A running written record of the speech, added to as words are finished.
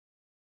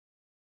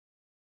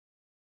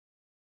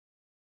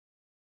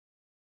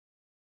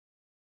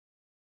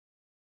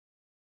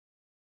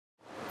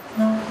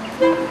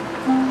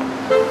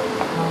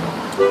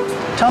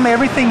Tell me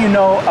everything you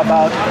know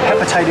about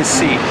hepatitis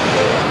C.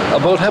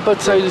 About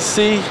hepatitis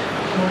C,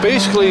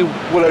 basically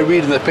what I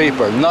read in the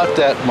paper, not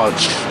that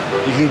much.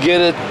 You can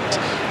get it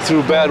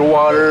through bad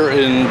water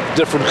in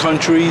different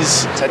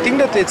countries. I think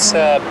that it's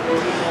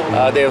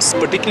there's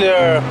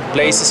particular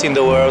places in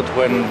the world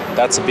when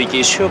that's a big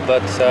issue,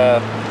 but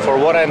for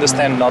what I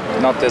understand,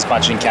 not as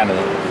much in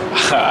Canada.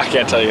 I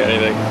can't tell you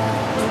anything.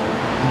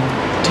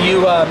 Do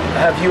you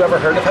have you ever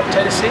heard of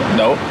hepatitis C?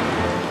 No.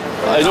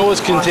 I know it's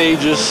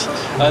contagious.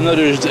 I know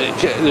there's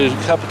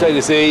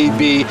hepatitis A,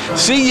 B.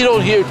 C you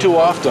don't hear too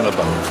often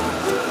about.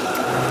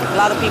 A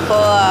lot of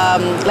people,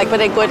 like when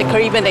they go to the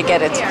Caribbean, they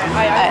get it.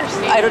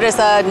 I know there's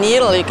a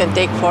needle you can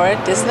take for it,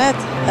 isn't it?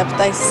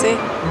 Hepatitis C.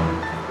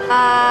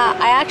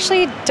 I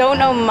actually don't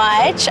know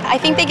much. I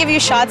think they give you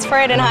shots for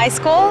it in high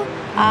school.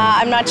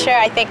 I'm not sure.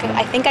 I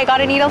think I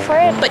got a needle for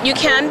it. But you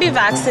can be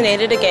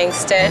vaccinated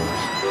against it.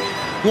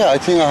 Yeah, I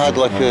think I had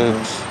like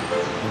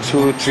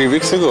 2 or 3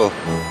 weeks ago.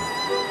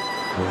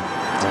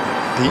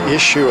 The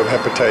issue of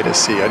hepatitis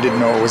C, I didn't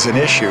know it was an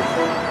issue.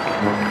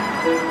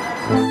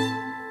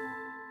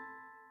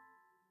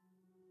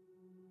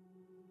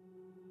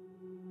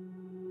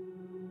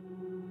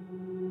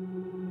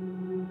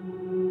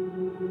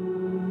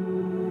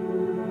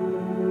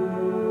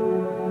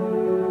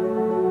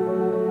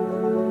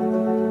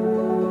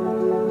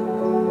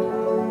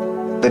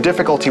 The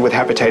difficulty with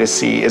hepatitis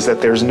C is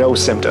that there's no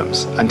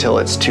symptoms until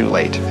it's too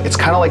late. It's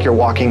kind of like you're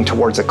walking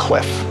towards a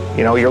cliff.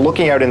 You know, you're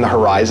looking out in the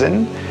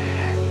horizon.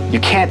 You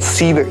can't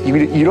see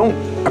you don't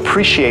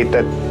appreciate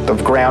that the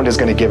ground is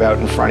going to give out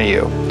in front of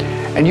you.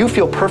 And you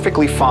feel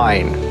perfectly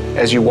fine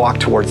as you walk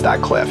towards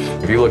that cliff.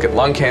 If you look at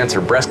lung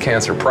cancer, breast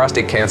cancer,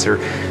 prostate cancer,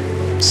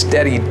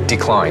 steady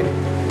decline.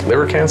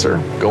 Liver cancer,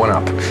 going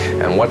up.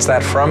 And what's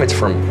that from? It's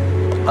from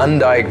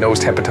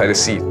undiagnosed hepatitis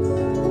C.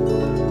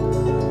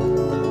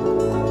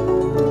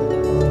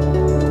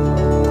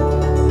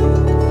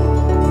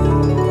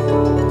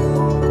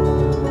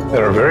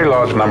 There are a very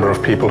large number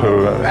of people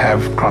who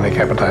have chronic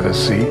hepatitis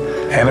C,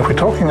 and if we're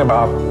talking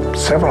about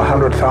several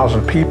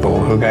 100,000 people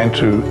who are going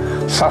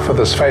to suffer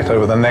this fate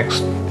over the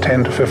next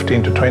 10 to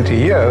 15 to 20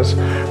 years,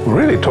 we're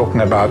really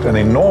talking about an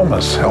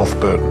enormous health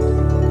burden.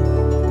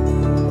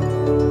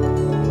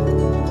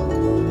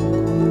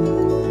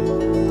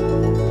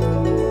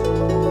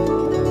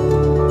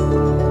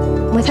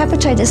 With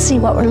hepatitis C,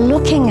 what we're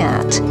looking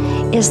at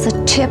is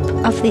the tip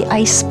of the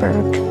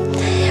iceberg.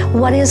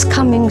 What is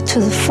coming to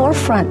the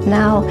forefront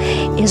now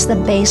is the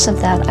base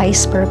of that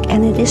iceberg,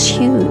 and it is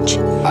huge.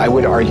 I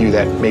would argue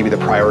that maybe the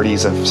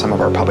priorities of some of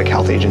our public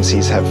health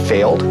agencies have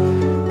failed.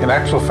 In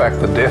actual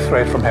fact, the death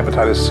rate from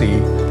hepatitis C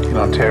in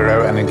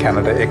Ontario and in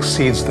Canada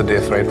exceeds the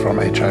death rate from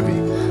HIV,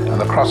 and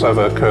the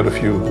crossover occurred a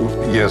few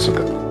years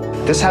ago.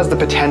 This has the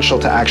potential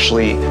to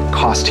actually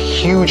cost a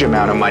huge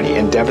amount of money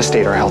and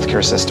devastate our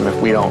healthcare system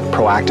if we don't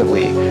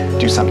proactively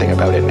do something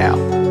about it now.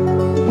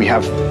 We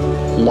have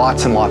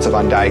lots and lots of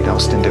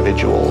undiagnosed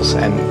individuals,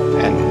 and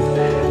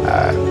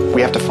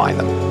we have to find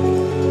them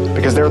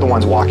because they're the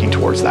ones walking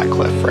towards that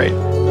cliff, right?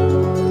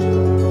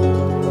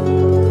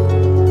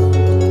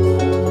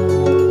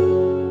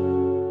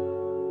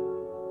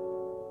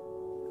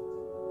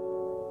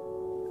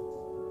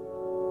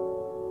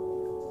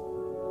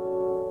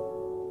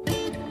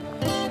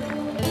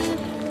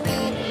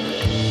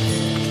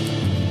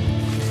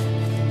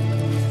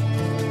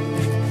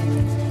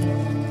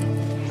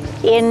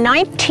 In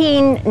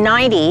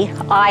 1990,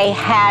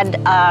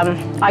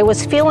 I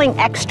was feeling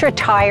extra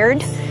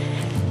tired,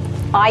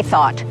 I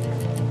thought,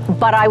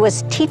 but I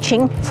was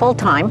teaching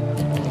full-time,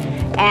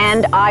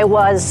 and I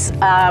was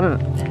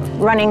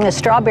running the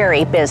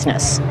strawberry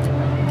business.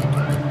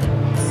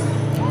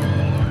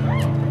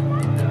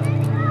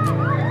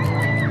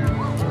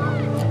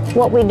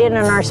 What we did in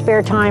our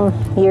spare time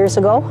years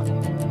ago,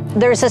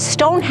 there's a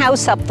stone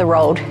house up the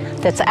road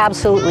that's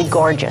absolutely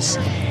gorgeous.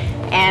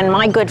 And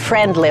my good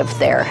friend lived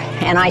there.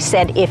 And I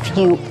said, if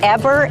you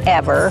ever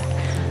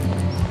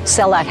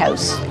sell that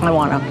house, I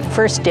want a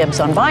first dibs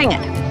on buying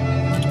it.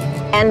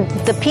 And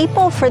the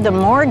people for the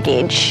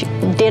mortgage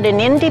did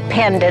an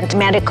independent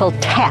medical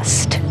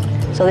test.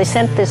 So they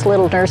sent this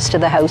little nurse to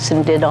the house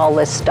and did all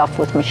this stuff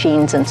with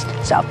machines and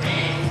stuff.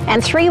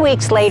 And 3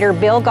 weeks later,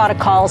 Bill got a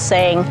call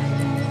saying,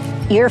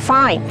 you're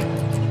fine.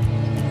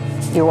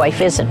 Your wife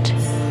isn't.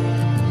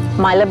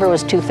 My liver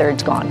was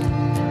 2/3 gone.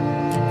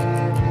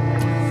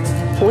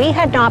 If we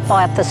had not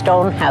bought the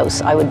stone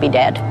house, I would be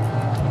dead.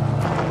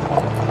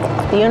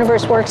 The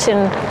universe works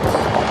in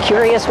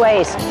curious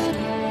ways.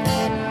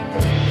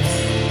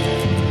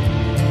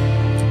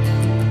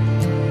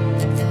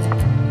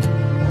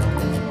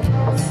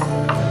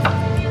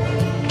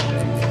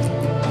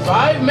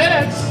 Five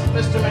minutes,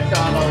 Mr.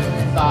 McDonald,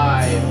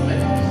 5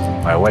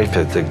 minutes. My wife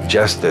had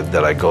suggested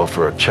that I go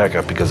for a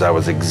checkup because I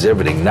was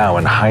exhibiting, now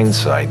in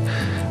hindsight,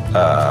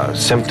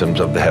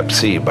 symptoms of the Hep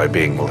C by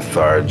being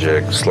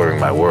lethargic, slurring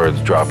my words,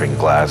 dropping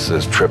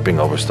glasses, tripping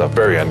over stuff,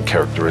 very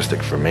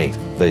uncharacteristic for me.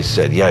 They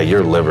said, yeah,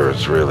 your liver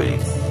is really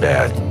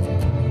bad.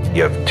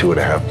 You have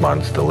 2.5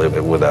 months to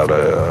live without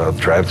a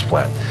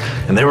transplant.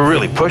 And they were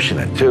really pushing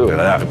it too.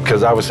 And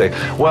because I would say,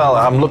 well,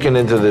 I'm looking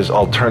into this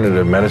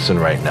alternative medicine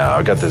right now.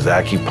 I got this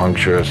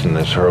acupuncturist and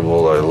this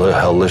herbal,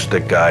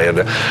 holistic guy,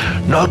 and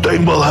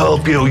nothing will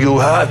help you. You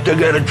have to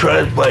get a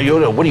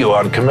transplant. What are you,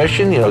 on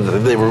commission?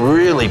 They were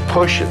really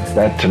pushing.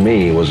 That to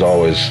me was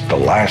always the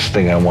last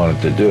thing I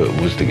wanted to do,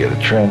 was to get a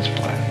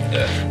transplant.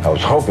 I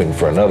was hoping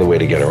for another way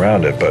to get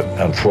around it, but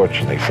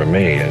unfortunately for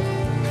me,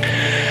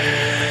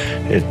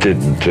 it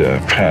didn't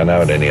pan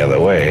out any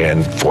other way.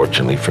 And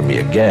fortunately for me,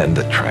 again,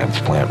 the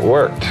transplant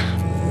worked.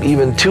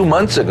 Even 2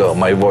 months ago,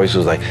 my voice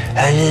was like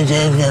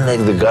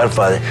the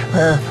Godfather.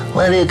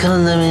 Why do you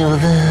come to me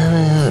with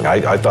that?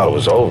 I thought it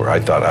was over. I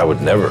thought I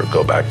would never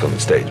go back on the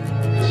stage.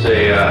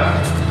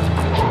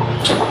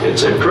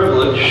 It's a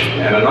privilege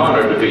and an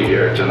honor to be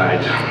here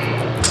tonight.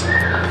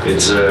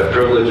 It's a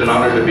privilege and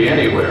honor to be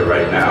anywhere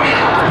right now.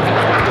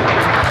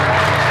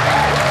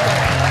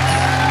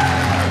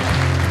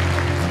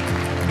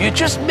 You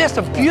just missed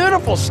a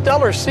beautiful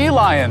stellar sea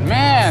lion,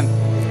 man.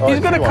 He's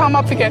going to come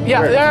up again.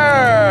 Yeah,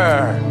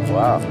 there.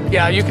 Wow.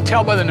 Yeah, you can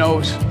tell by the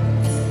nose.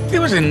 It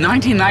was in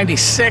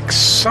 1996,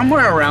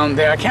 somewhere around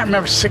there. I can't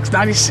remember,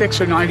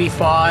 96 or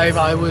 95.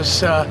 I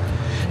was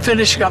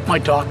finishing up my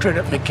doctorate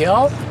at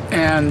McGill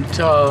and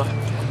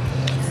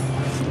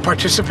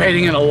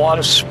participating in a lot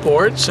of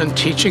sports and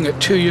teaching at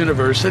 2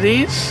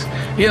 universities.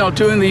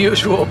 Doing the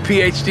usual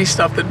PhD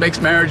stuff that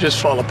makes marriages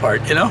fall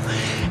apart,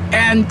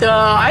 And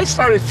I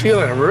started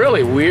feeling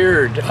really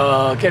weird,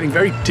 getting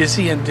very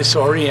dizzy and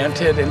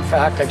disoriented. In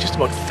fact, I just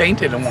about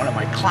fainted in one of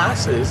my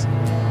classes.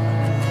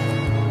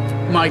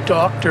 My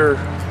doctor,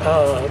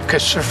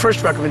 because her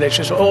first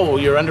recommendation was, oh,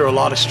 you're under a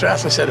lot of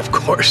stress. I said, of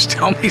course,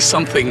 tell me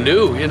something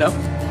new,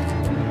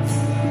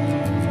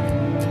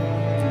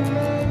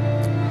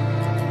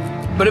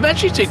 But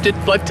eventually she did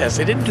blood tests.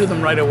 They didn't do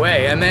them right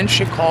away. And then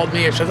she called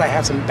me and says, I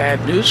have some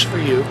bad news for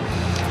you.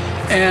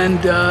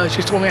 And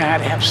she told me I had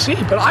Hep C,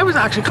 but I was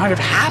actually kind of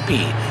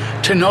happy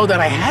to know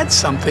that I had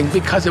something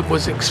because it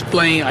was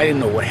explained. I didn't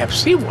know what Hep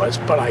C was,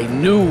 but I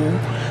knew,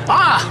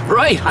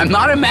 right, I'm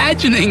not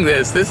imagining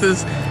this. This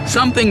is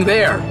something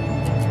there.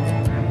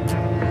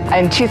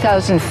 In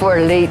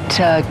 2004, late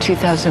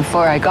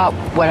 2004, I got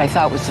what I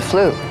thought was the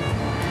flu.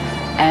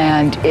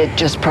 And it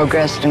just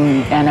progressed,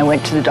 and I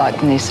went to the doctor,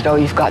 and they said, oh,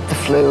 you've got the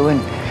flu,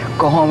 and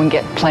go home and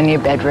get plenty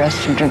of bed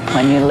rest and drink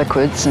plenty of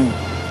liquids. And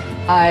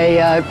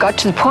I got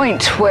to the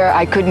point where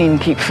I couldn't even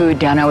keep food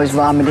down. I was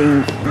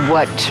vomiting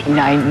what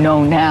I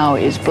know now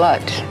is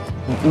blood.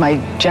 My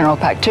general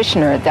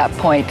practitioner at that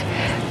point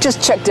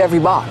just checked every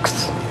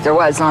box there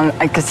was on,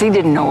 because he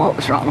didn't know what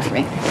was wrong with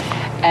me.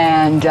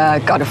 And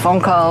got a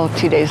phone call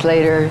 2 days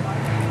later,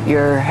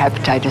 you're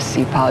hepatitis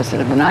C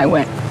positive. And I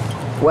went,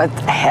 what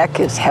the heck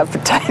is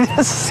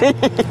hepatitis C?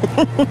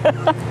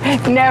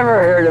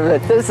 Never heard of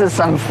it. This is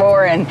some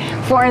foreign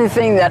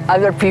thing that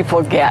other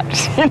people get,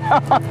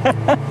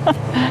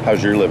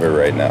 How's your liver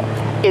right now?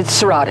 It's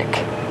cirrhotic.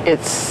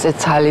 It's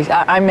highly,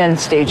 I'm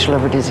end-stage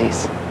liver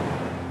disease.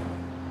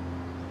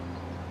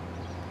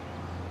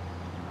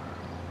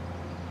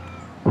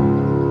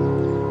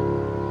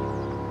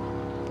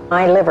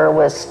 My liver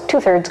was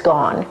 2/3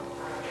 gone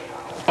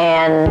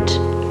and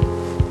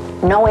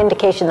no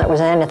indication that there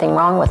was anything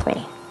wrong with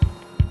me.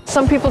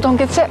 Some people don't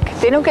get sick.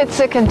 They don't get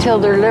sick until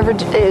their liver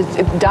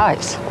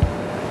dies,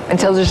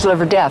 until there's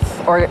liver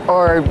death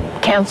or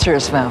cancer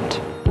is found.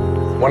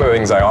 One of the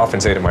things I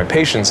often say to my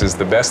patients is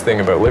the best thing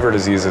about liver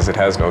disease is it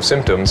has no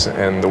symptoms,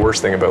 and the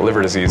worst thing about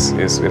liver disease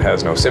is it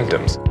has no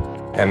symptoms.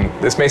 And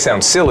this may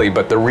sound silly,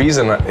 but the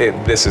reason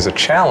this is a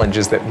challenge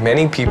is that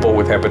many people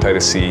with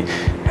hepatitis C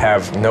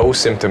have no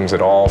symptoms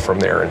at all from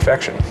their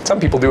infection. Some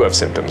people do have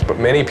symptoms, but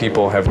many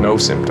people have no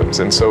symptoms.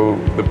 And so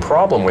the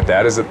problem with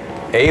that is that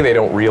A, they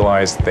don't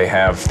realize they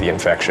have the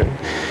infection.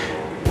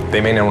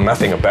 They may know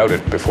nothing about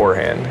it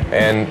beforehand.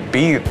 And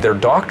B, their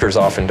doctors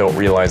often don't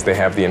realize they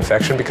have the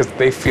infection because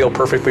they feel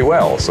perfectly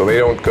well. So they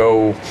don't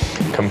go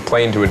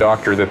complain to a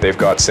doctor that they've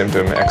got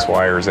symptom X,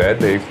 Y, or Z.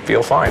 They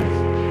feel fine.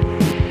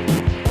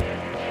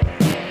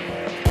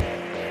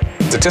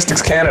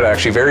 Statistics Canada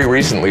actually very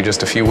recently,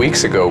 just a few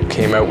weeks ago,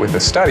 came out with a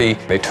study.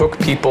 They took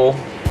people,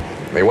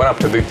 they went up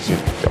to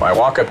I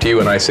walk up to you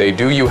and I say,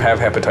 do you have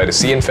hepatitis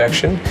C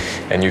infection?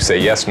 And you say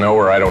yes, no,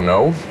 or I don't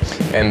know.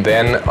 And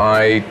then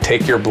I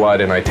take your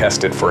blood and I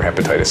test it for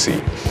hepatitis C,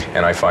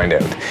 and I find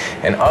out.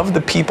 And of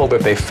the people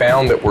that they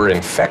found that were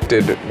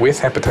infected with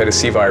hepatitis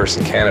C virus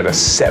in Canada,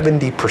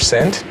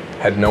 70%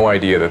 had no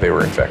idea that they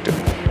were infected.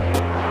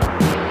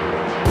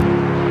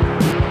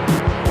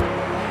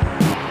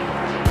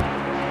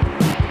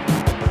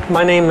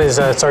 My name is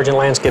Sergeant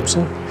Lance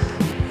Gibson.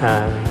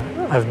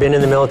 I've been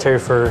in the military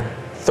for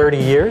 30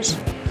 years.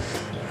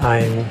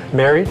 I'm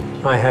married.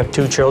 I have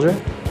 2 children.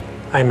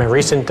 I'm a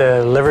recent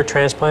liver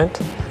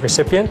transplant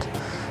recipient.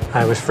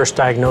 I was first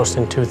diagnosed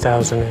in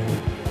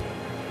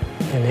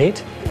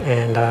 2008,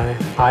 and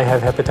I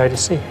have hepatitis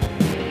C.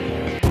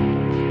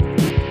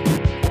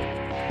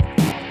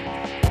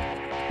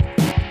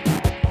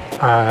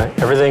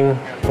 Everything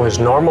was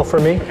normal for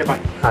me.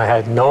 I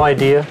had no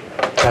idea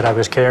that I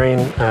was carrying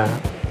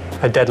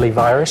a deadly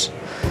virus.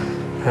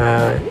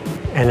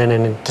 And then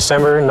in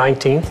December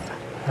 19th,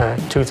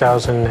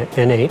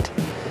 2008,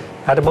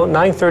 at about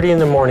 9:30 in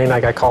the morning, I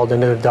got called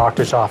into the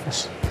doctor's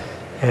office.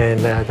 And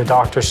the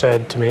doctor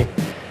said to me,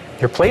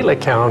 "Your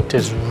platelet count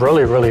is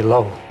really, really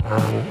low.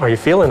 Are you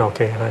feeling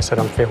okay?" And I said,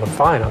 "I'm feeling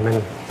fine.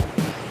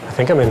 I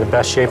think I'm in the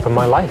best shape of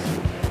my life.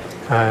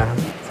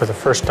 For the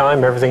first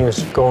time, everything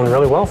is going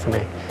really well for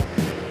me."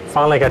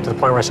 Finally, I got to the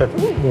point where I said,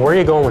 "Where are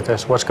you going with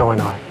this? What's going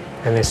on?"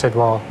 And they said,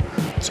 "Well,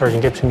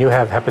 Sergeant Gibson, you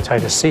have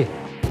hepatitis C."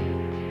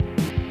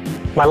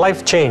 My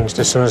life changed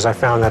as soon as I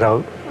found that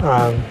out.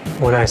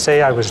 When I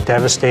say I was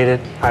devastated,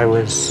 I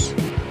was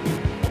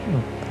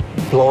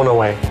blown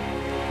away.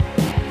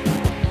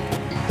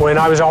 When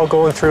I was all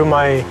going through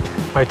my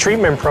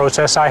treatment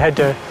process, I had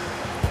to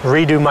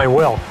redo my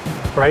will,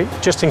 right?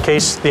 Just in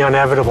case the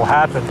inevitable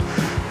happened.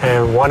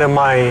 And one of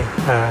my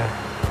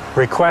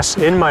requests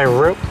in my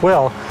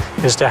will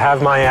is to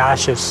have my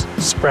ashes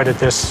spread at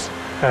this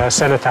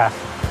cenotaph.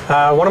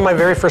 One of my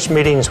very first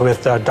meetings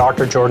with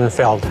Dr. Jordan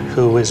Feld,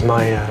 who is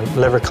my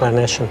liver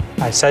clinician,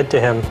 I said to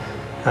him,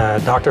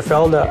 "Dr.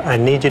 Feld, I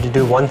need you to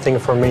do one thing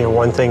for me and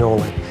one thing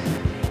only.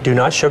 Do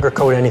not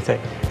sugarcoat anything.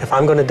 If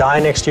I'm going to die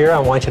next year, I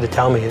want you to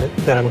tell me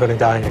that I'm going to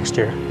die next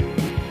year."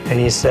 And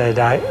he said,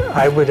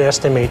 I would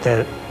estimate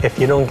that if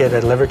you don't get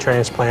a liver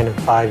transplant in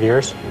 5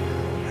 years,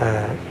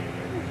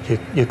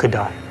 you could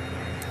die.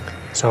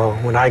 So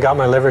when I got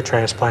my liver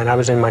transplant, I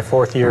was in my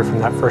 4th year from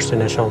that first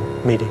initial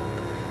meeting.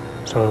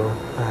 So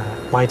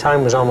my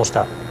time was almost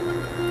up.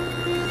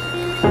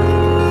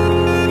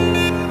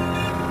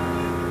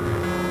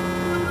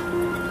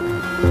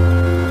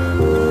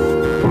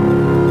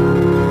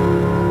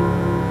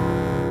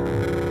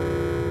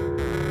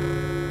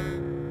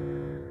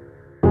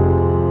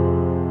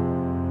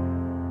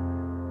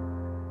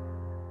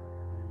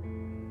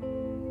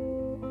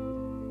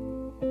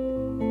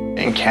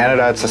 In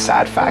Canada, it's a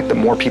sad fact that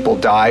more people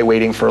die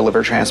waiting for a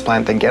liver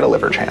transplant than get a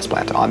liver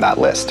transplant on that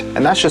list.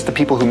 And that's just the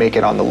people who make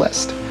it on the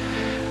list.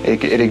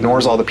 It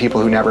ignores all the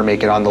people who never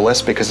make it on the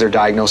list because they're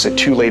diagnosed at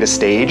too late a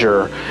stage,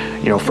 or,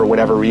 for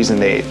whatever reason,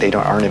 they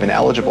aren't even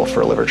eligible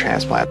for a liver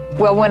transplant.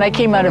 Well, when I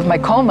came out of my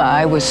coma,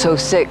 I was so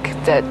sick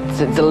that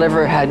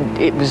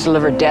it was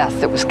liver death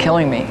that was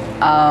killing me.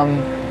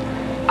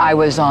 I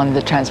was on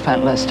the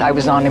transplant list. I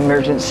was on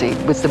emergency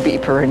with the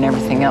beeper and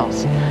everything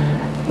else.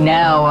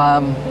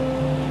 Now,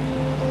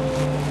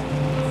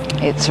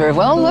 it's sort of,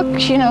 well, look,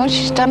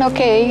 she's done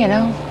okay,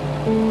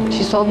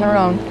 she's holding her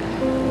own.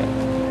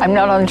 I'm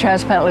not on the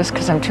transplant list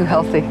because I'm too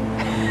healthy.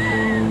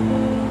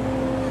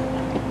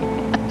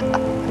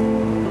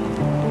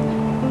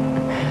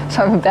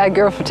 So I'm a bad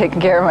girl for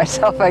taking care of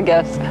myself, I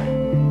guess.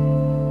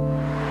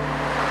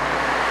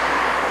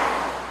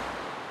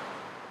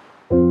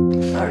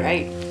 All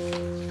right.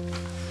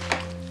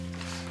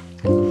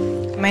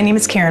 My name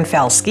is Karen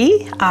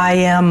Felsky.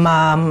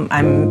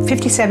 I'm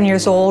 57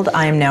 years old.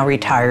 I am now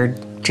retired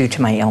due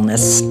to my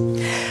illness.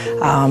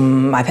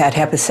 I've had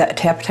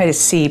hepatitis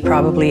C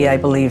probably, I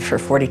believe, for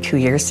 42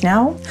 years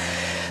now.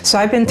 So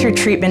I've been through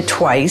treatment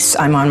twice.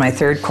 I'm on my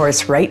 3rd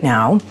course right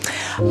now.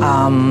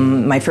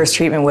 My first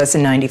treatment was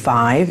in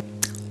 '95.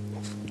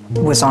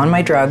 Was on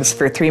my drugs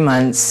for 3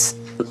 months,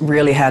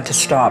 really had to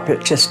stop.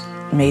 It just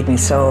made me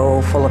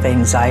so full of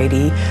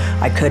anxiety.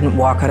 I couldn't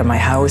walk out of my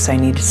house. I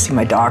needed to see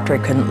my doctor. I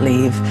couldn't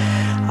leave.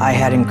 I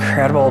had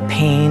incredible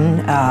pain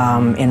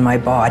in my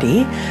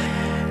body.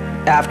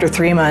 After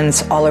 3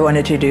 months, all I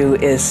wanted to do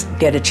is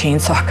get a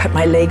chainsaw, cut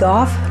my leg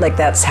off. Like,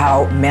 that's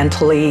how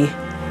mentally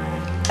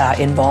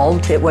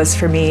involved it was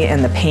for me,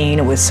 and the pain,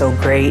 it was so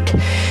great.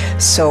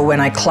 So when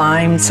I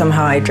climbed,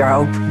 somehow I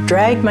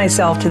dragged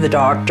myself to the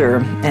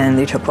doctor, and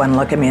they took one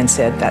look at me and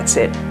said, "That's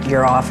it,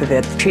 you're off of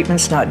it. The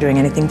treatment's not doing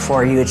anything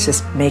for you. It's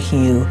just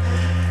making you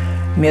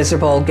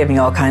miserable, giving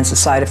you all kinds of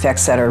side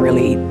effects that are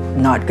really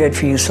not good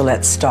for you, so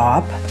let's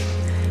stop."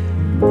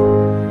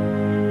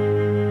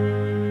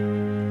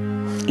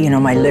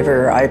 My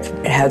liver, I've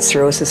had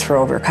cirrhosis for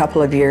over a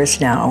couple of years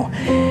now,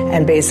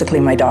 and basically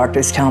my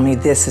doctors tell me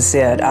this is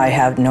it. I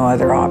have no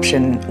other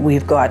option.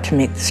 We've got to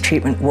make this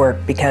treatment work,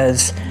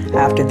 because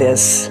after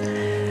this,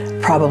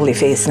 probably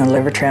facing a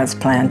liver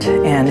transplant,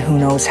 and who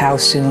knows how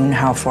soon,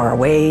 how far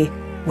away.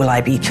 Will I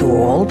be too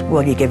old?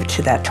 Will you give it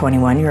to that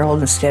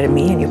 21-year-old instead of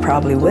me? And you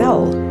probably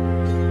will.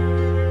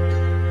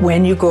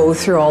 When you go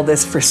through all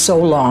this for so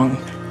long,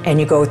 and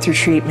you go through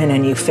treatment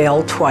and you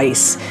fail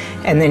twice,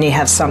 and then you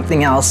have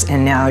something else,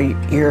 and now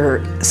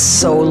you're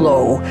so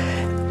low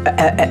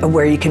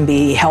where you can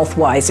be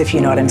health-wise, if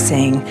you know what I'm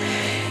saying,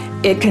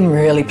 it can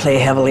really play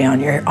heavily on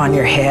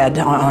your head,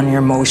 on your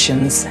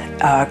emotions,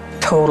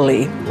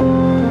 totally.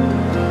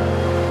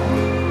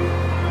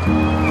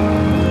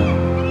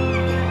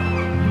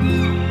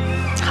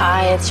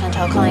 Hi, it's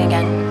Chantal calling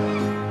again.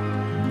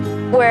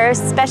 We're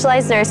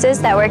specialized nurses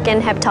that work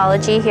in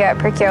hepatology here at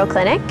Procuro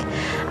Clinic.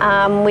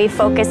 We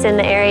focus in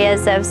the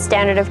areas of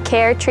standard of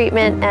care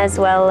treatment as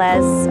well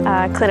as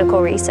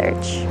clinical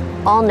research.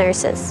 All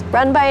nurses,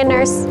 run by a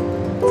nurse,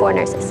 4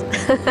 nurses.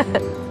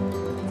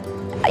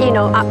 You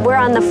know, we're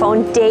on the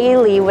phone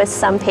daily with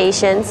some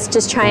patients,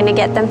 just trying to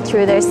get them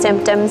through their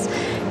symptoms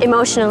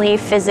emotionally,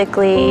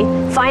 physically,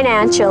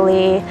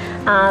 financially.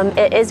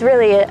 It is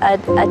really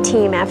a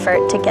team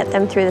effort to get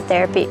them through the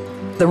therapy.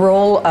 The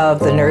role of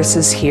the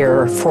nurses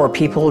here for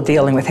people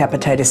dealing with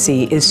hepatitis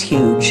C is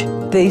huge.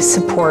 They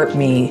support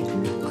me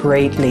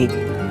greatly.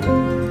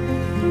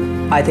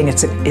 I think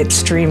it's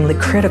extremely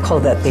critical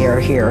that they are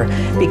here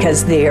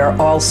because they are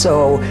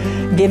also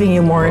giving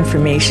you more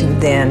information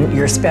than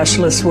your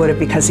specialist would have,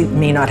 because he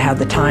may not have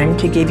the time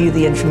to give you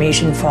the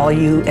information, follow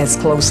you as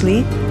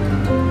closely.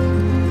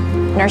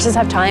 Nurses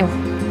have time.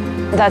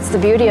 That's the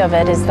beauty of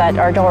it, is that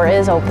our door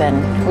is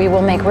open. We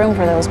will make room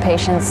for those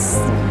patients.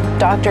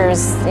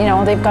 Doctors, you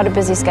know, they've got a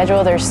busy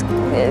schedule. They're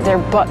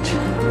booked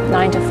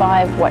 9 to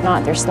 5,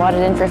 whatnot. They're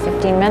slotted in for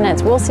 15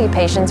 minutes. We'll see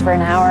patients for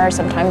an hour,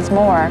 sometimes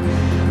more,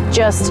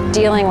 just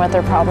dealing with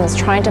their problems,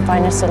 trying to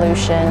find a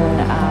solution,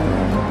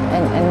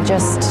 and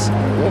just,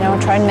 you know,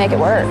 trying to make it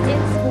work.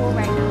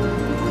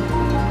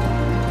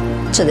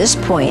 To this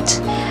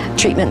point,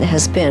 treatment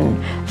has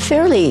been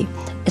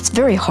it's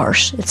very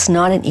harsh. It's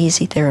not an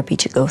easy therapy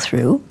to go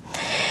through.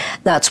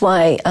 That's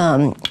why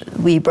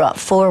we brought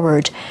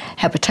forward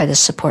hepatitis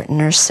support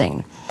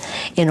nursing,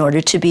 in order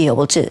to be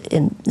able to,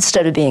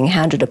 instead of being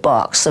handed a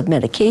box of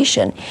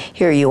medication,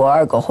 here you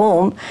are, go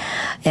home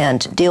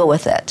and deal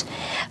with it.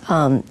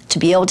 To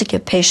be able to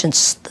give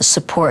patients the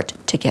support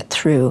to get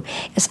through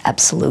is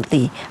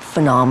absolutely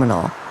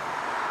phenomenal.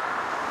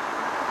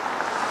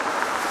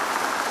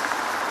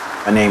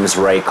 My name is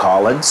Ray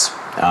Collins.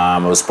 I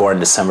was born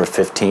December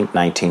 15th,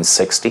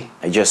 1960.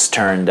 I just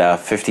turned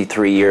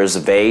 53 years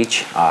of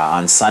age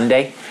on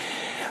Sunday.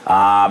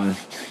 I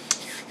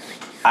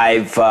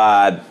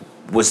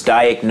was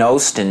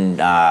diagnosed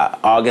in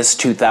August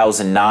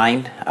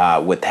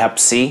 2009 with Hep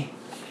C,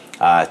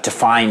 to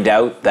find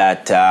out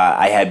that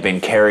I had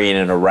been carrying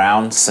it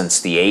around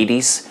since the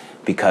 80s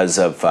because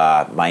of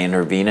my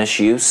intravenous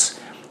use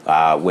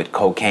with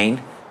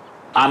cocaine.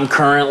 I'm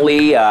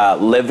currently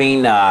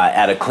living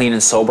at a clean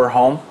and sober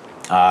home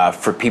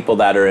for people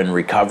that are in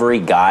recovery,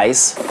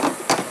 guys.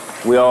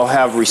 We all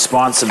have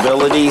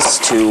responsibilities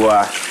to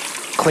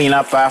clean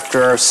up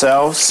after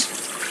ourselves.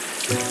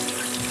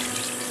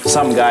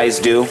 Some guys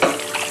do.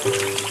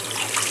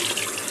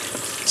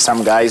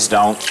 Some guys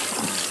don't.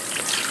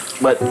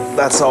 But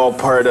that's all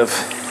part of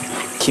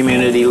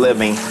community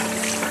living.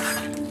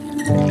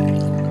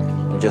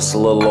 Just a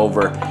little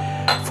over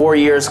 4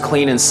 years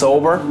clean and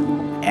sober,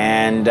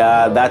 and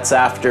that's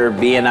after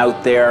being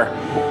out there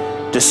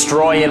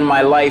destroying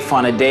my life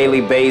on a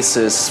daily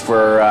basis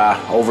for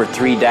over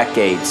 3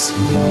 decades.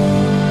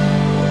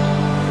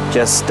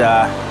 Just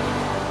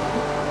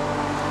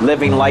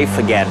living life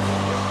again.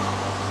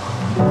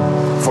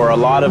 For a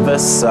lot of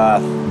us,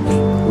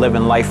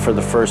 living life for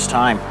the first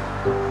time.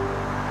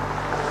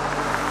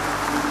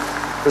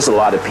 There's a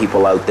lot of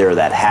people out there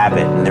that have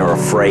it and they're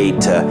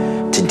afraid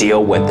to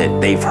deal with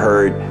it. They've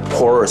heard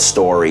horror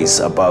stories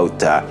about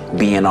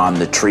being on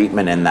the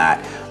treatment and that.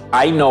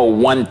 I know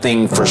one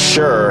thing for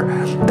sure,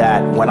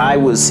 that when I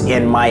was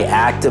in my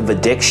active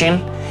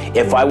addiction,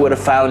 if I would have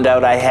found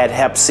out I had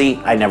Hep C,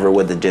 I never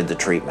would have did the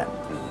treatment.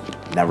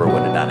 Never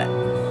would have done it,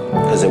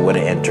 because it would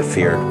have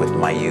interfered with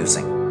my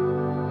using.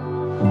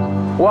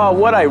 Well,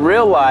 what I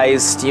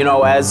realized, you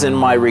know, as in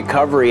my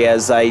recovery,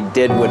 as I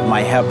did with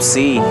my Hep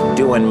C,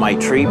 doing my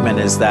treatment,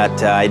 is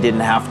that I didn't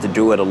have to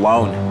do it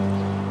alone.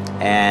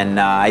 And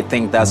I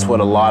think that's what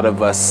a lot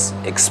of us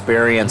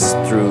experience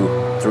through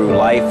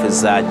life,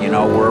 is that, you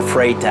know, we're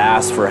afraid to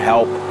ask for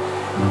help.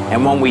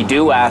 And when we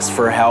do ask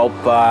for help,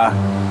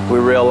 we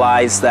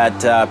realize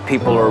that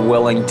people are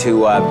willing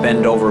to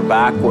bend over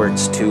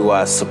backwards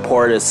to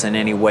support us in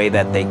any way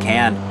that they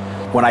can.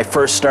 When I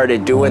first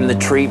started doing the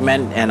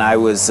treatment and I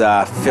was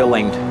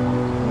feeling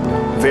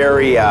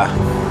very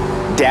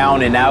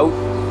down and out,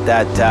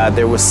 that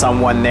there was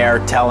someone there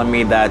telling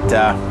me that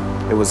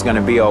it was going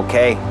to be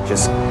okay.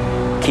 Just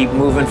keep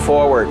moving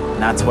forward.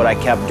 And that's what I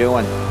kept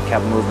doing,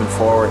 kept moving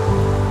forward.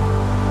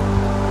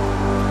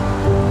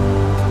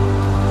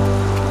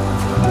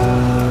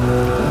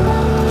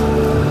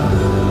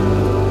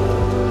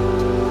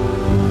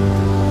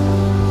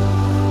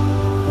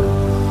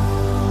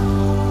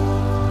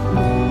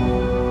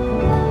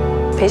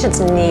 Patients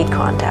need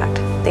contact.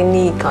 They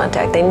need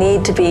contact. They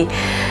need to be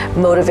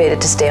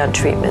motivated to stay on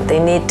treatment. They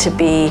need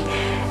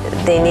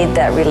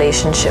that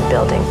relationship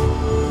building.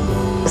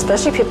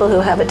 Especially people who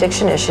have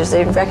addiction issues,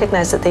 they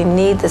recognize that they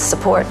need this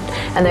support,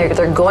 and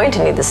they're going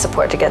to need this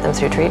support to get them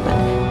through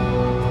treatment.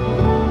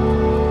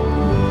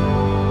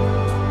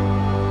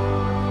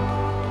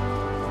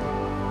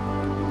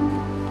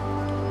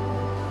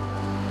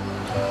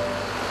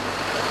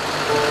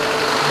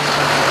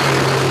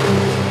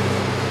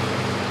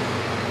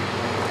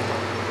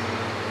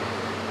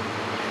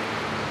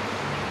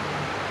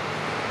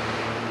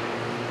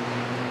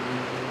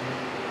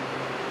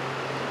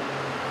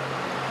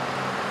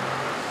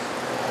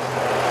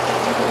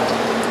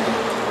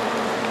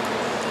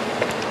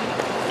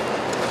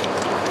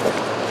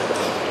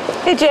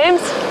 Hey,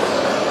 James.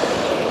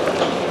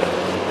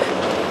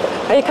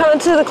 Are you coming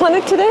to the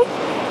clinic today?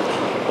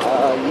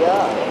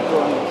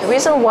 Yeah. The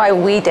reason why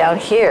we down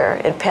here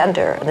in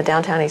Pender, in the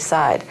downtown east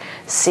side,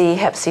 see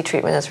Hep C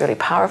treatment as really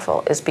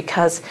powerful is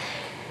because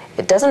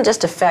it doesn't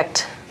just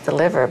affect the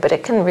liver, but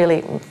it can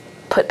really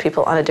put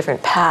people on a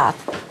different path.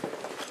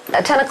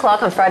 At 10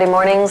 o'clock on Friday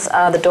mornings,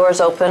 the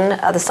doors open,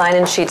 the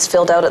sign-in sheet's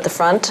filled out at the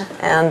front,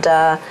 and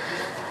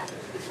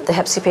the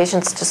Hep C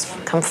patients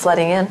just come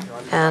flooding in,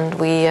 and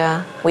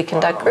we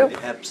conduct group.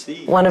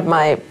 One of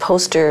my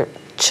poster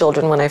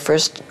children, when I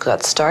first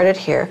got started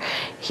here,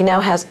 he now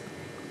has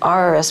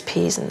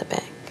RRSPs in the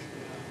bank.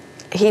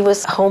 He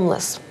was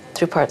homeless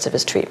through parts of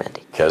his treatment.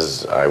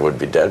 Because I would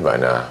be dead by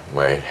now.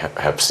 My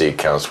Hep C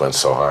counts went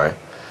so high.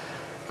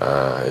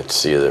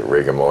 It's either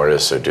rigor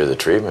mortis or do the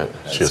treatment.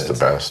 She's the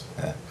best.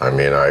 Yeah. I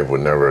mean, I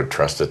would never have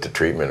trusted the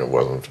treatment. It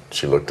wasn't,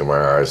 she looked in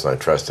my eyes and I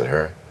trusted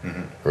her.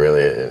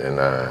 Really, and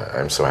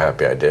I'm so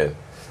happy I did.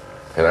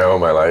 And I owe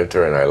my life to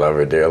her and I love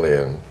her dearly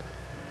and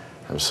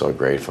I'm so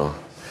grateful.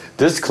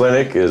 This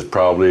clinic is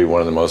probably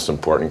one of the most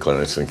important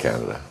clinics in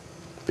Canada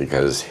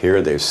because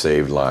here they've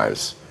saved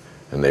lives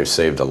and they've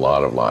saved a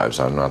lot of lives.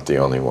 I'm not the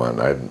only one.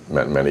 I've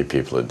met many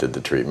people that did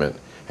the treatment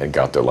and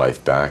got their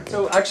life back.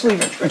 So actually,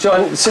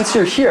 John, since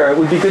you're here, it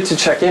would be good to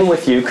check in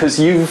with you because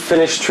you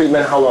finished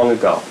treatment how long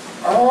ago?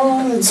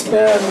 Oh, it's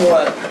been,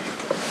 what,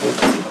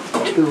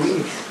 2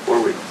 weeks?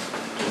 4 weeks.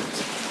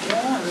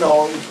 Yeah,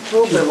 no, a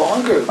little bit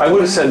longer. I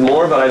would have said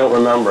more, but I don't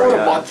remember. About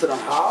a month and a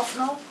half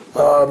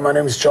now. My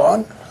name is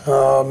John.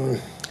 I'm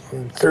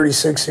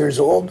 36 years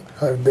old.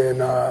 I've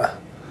been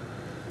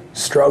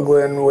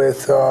struggling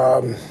with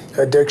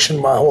addiction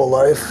my whole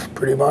life,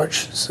 pretty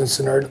much, since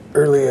an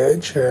early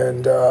age.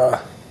 And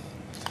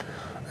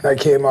I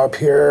came up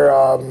here,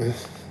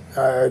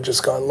 I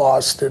just got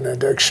lost in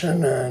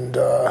addiction, and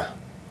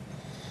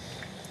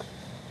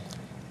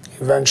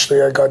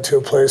eventually I got to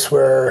a place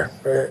where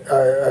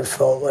I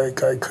felt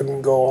like I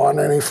couldn't go on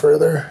any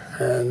further,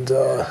 and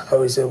I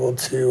was able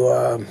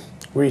to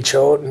reach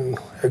out and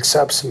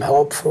accept some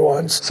help for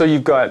once. So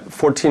you've got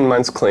 14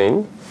 months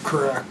clean.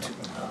 Correct.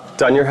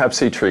 Done your Hep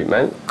C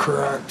treatment.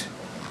 Correct.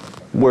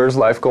 Where's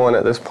life going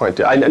at this point?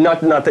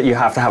 Not that you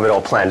have to have it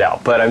all planned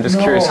out, but I'm just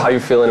curious how you're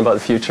feeling about the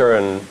future.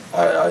 And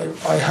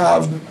I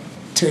have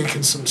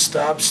taken some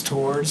steps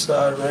towards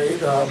that,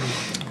 right?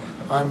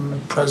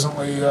 I'm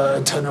presently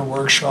attending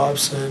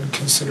workshops and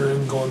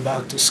considering going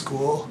back to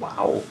school.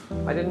 Wow,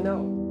 I didn't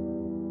know.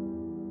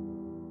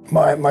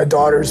 My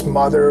daughter's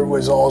mother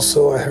was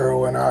also a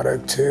heroin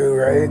addict too,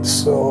 right?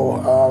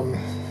 So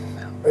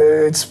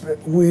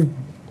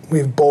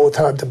we've both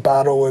had to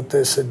battle with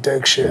this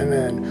addiction,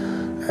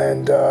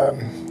 and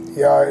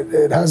yeah,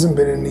 it hasn't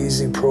been an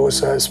easy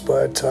process,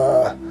 but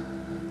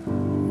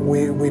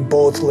we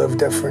both live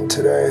different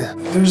today.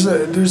 There's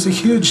a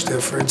huge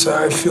difference.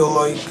 I feel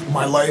like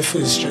my life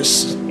is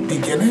just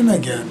beginning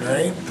again,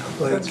 right?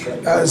 Like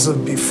as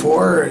of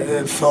before,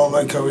 it felt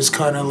like I was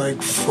kind of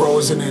like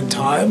frozen in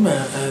time,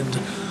 and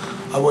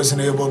I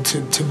wasn't able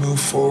to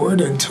move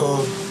forward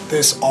until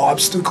this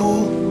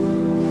obstacle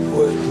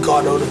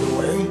got out of the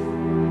way.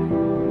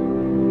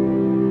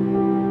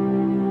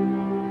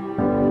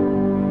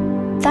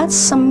 That's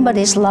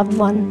somebody's loved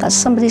one, that's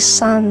somebody's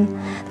son,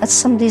 that's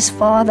somebody's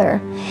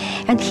father,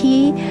 and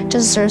he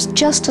deserves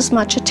just as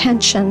much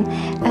attention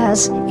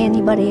as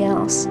anybody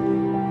else.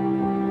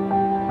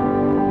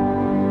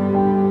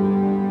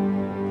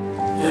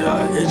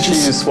 Yeah,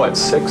 she's what,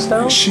 6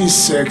 now? She's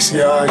 6,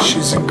 yeah,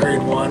 she's in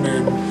grade 1,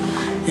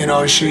 and you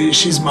know,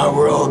 she's my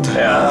world.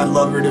 Yeah. I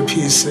love her to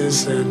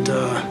pieces, and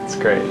it's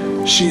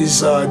great.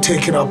 She's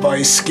taken up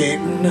ice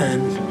skating,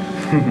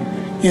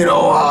 and you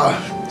know,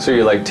 so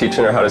you're like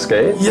teaching her how to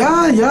skate?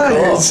 Yeah,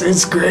 Cool.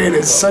 It's great.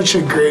 It's such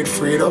a great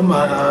freedom.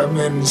 I'm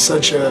in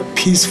such a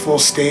peaceful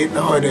state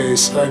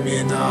nowadays. I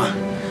mean,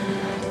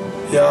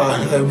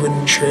 yeah, I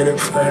wouldn't trade it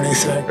for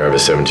anything. I have a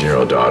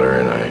 17-year-old daughter,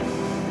 and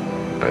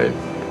I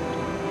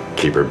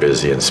keep her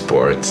busy in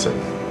sports,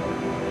 and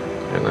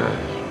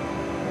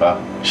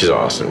she's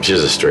awesome.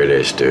 She's a straight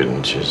A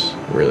student. She's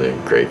really a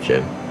great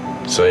kid.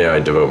 So yeah, I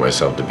devote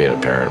myself to being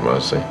a parent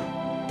mostly.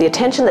 The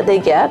attention that they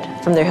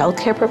get from their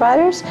healthcare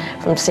providers,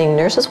 from seeing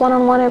nurses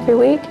one-on-one every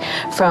week,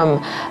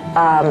 from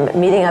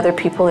meeting other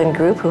people in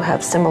group who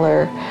have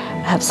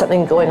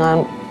something going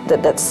on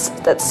that's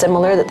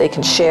similar, that they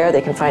can share,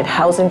 they can find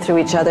housing through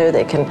each other,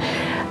 they can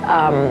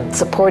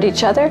support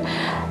each other,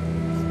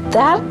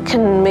 that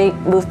can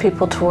move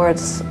people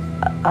towards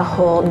a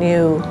whole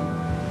new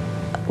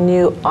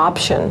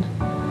option,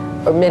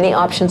 or many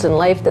options in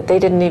life that they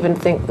didn't even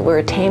think were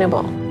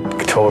attainable.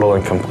 Total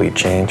and complete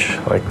change,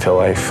 like, to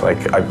life. Like,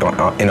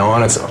 in all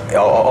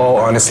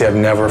honesty, I've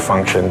never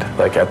functioned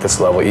like at this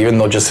level, even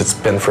though it's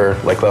been for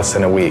like less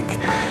than a week.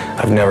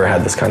 I've never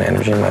had this kind of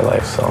energy in my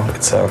life, so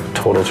it's a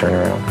total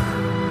turnaround.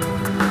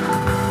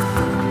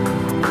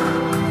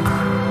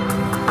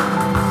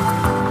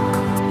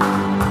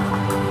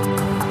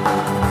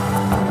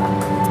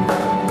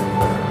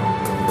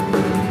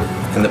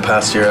 In the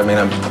past year, I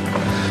mean,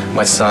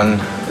 my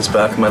son is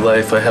back in my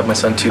life. I have my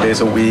son 2 days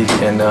a week,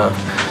 and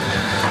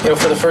you know,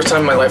 for the first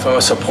time in my life, I'm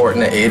a support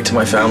and an aid to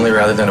my family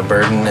rather than a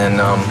burden,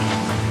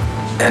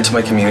 and to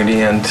my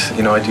community. And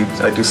you know, I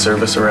do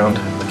service around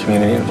the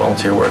community and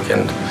volunteer work,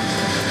 and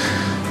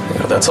you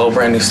know, that's all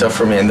brand new stuff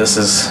for me. And this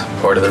is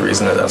part of the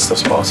reason that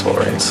stuff's possible,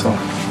 right? So,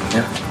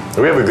 yeah.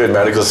 We have a good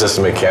medical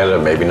system in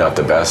Canada, maybe not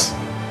the best,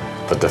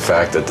 but the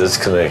fact that this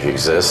clinic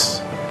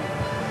exists,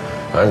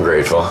 I'm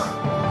grateful.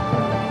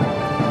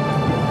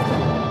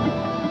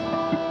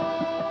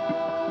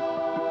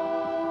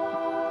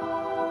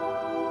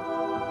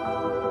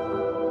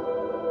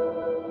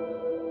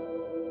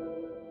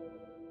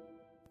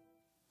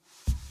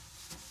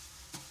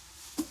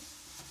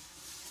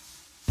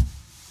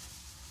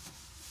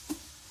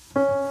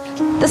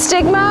 The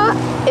stigma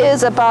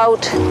is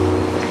about,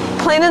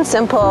 plain and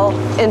simple,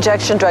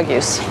 injection drug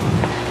use.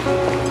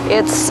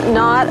 It's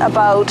not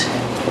about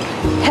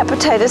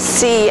hepatitis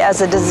C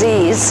as a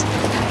disease,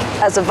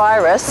 as a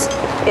virus.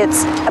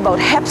 It's about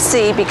Hep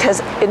C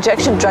because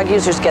injection drug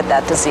users get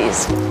that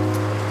disease.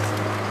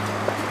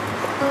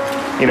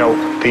 You know,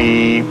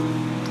 the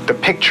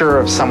picture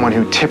of someone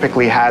who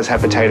typically has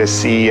hepatitis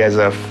C as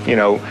a, you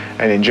know,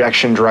 an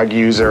injection drug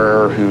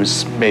user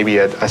who's maybe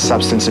a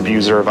substance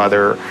abuser of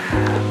other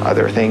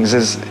things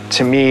is,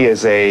 to me,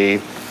 is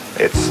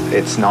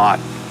it's not,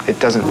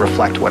 it doesn't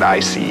reflect what I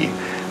see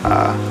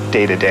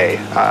day to day.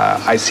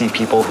 I see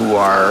people who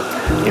are,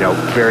 you know,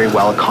 very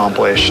well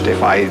accomplished.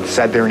 If I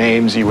said their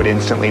names, you would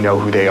instantly know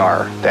who they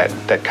are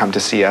that come to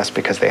see us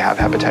because they have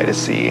hepatitis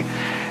C.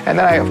 And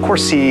then I, of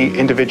course, see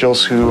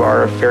individuals who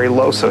are of very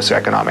low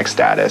socioeconomic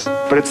status.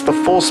 But it's the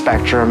full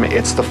spectrum.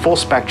 It's the full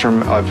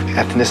spectrum of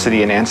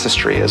ethnicity and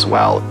ancestry as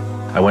well.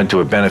 I went to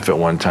a benefit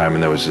one time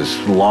and there was this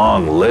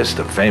long list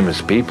of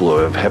famous people who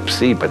have Hep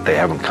C, but they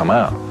haven't come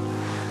out.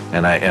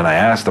 And I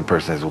asked the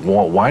person, I said,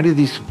 well, why do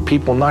these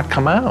people not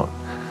come out?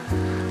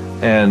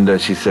 And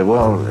she said,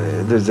 well,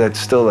 there's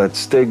still that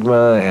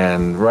stigma,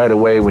 and right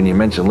away when you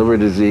mention liver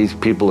disease,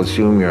 people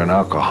assume you're an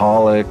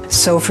alcoholic.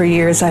 So for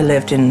years I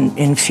lived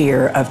in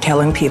fear of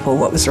telling people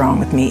what was wrong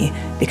with me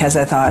because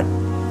I thought,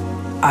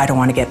 I don't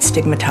want to get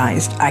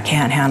stigmatized. I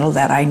can't handle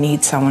that. I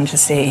need someone to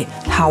say,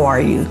 how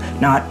are you?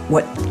 Not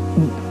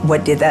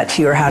what did that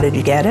to you or how did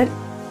you get it?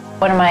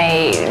 One of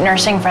my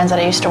nursing friends that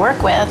I used to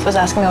work with was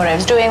asking me what I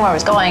was doing, where I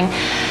was going,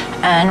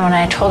 and when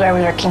I told her I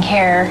was working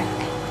here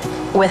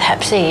with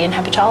Hep C and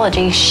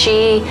hepatology,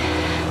 she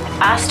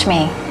asked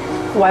me,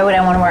 why would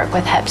I want to work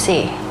with Hep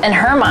C? In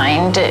her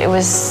mind, it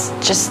was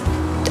just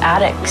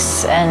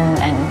addicts and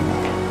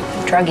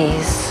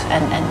druggies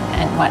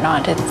and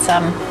whatnot. It's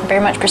very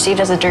much perceived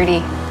as a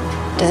dirty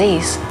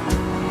disease.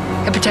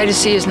 Hepatitis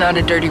C is not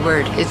a dirty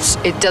word.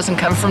 It doesn't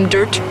come from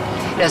dirt.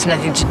 It has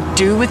nothing to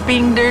do with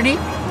being dirty.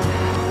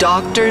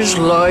 Doctors,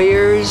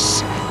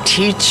 lawyers,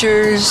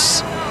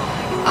 teachers,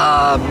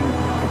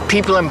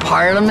 people in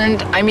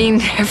parliament, I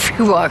mean,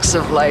 every walks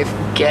of life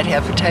get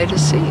hepatitis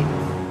C.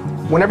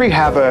 Whenever you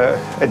have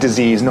a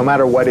disease, no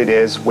matter what it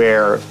is,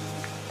 where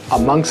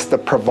amongst the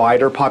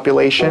provider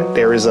population,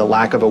 there is a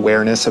lack of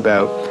awareness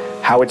about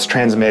how it's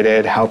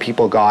transmitted, how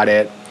people got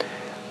it,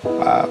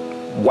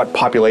 what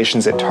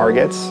populations it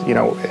targets. You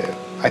know,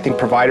 I think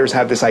providers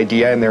have this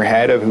idea in their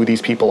head of who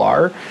these people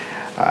are.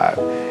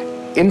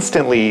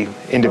 Instantly,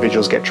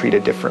 individuals get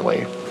treated differently.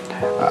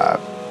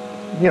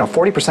 You know,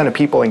 40% of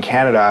people in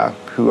Canada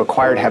who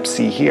acquired Hep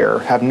C here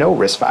have no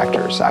risk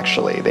factors,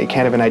 actually. They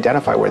can't even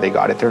identify where they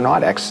got it. They're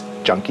not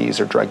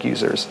ex-junkies or drug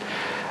users.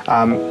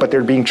 But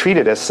they're being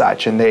treated as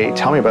such, and they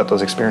tell me about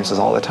those experiences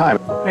all the time.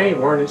 Hey,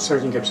 Warren, it's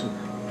Sergeant Gibson.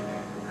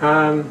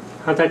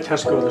 How'd that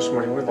test go this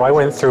morning? Well, I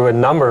went through a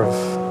number of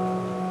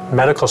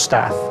medical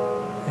staff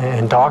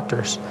and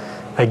doctors,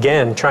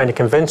 again, trying to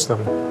convince them.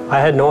 I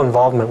had no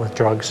involvement with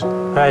drugs.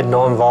 I had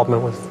no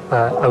involvement with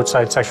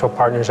outside sexual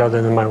partners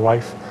other than my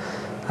wife.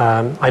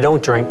 I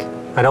don't drink.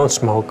 I don't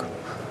smoke.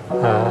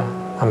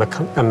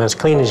 I'm as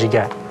clean as you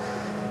get.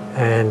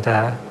 And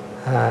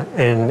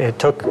it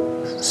took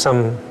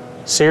some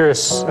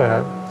serious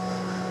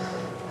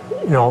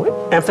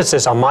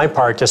emphasis on my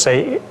part to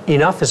say,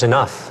 enough is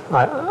enough.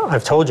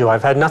 I've told you,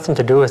 I've had nothing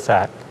to do with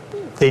that.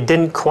 They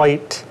didn't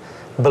quite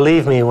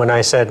believe me when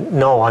I said,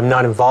 no, I'm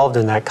not involved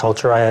in that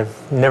culture. I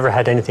have never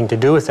had anything to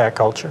do with that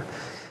culture.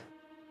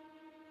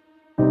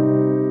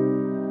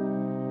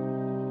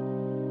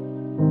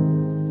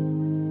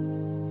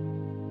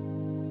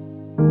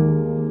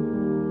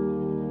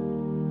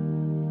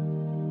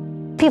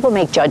 People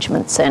make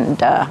judgments, and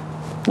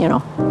you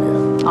know,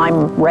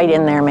 I'm right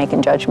in there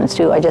making judgments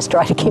too. I just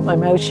try to keep my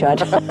mouth shut.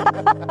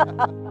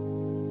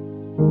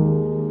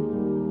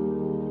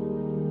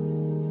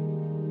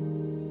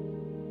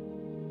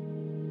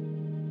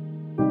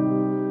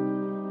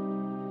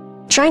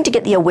 Trying to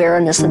get the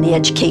awareness and the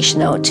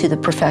education out to the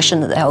profession,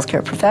 the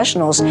healthcare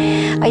professionals,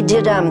 I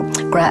did,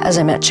 as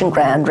I mentioned,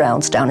 grand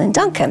rounds down in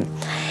Duncan.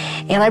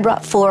 And I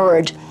brought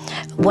forward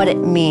what it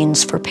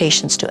means for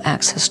patients to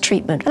access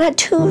treatment. I had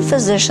 2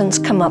 physicians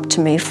come up to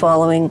me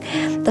following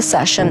the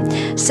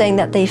session saying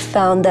that they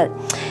found that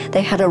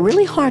they had a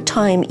really hard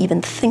time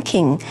even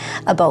thinking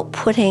about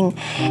putting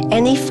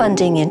any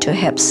funding into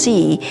Hep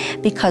C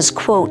because,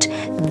 quote,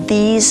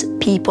 these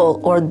people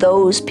or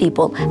those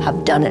people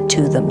have done it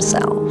to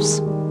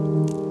themselves.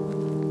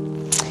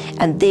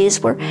 And these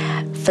were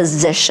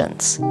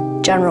physicians,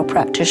 general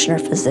practitioner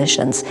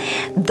physicians.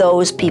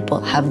 Those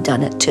people have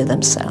done it to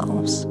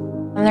themselves.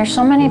 And there's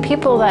so many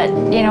people that,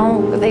 you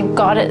know, they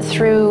got it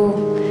through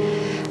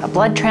a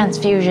blood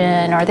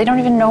transfusion, or they don't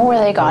even know where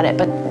they got it,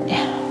 but,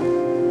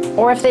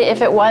 or if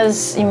it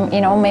was,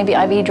 you know, maybe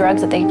IV drugs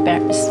that they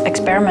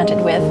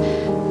experimented with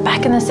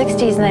back in the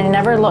 60s and they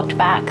never looked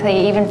back.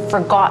 They even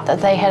forgot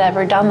that they had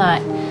ever done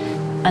that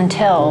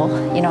until,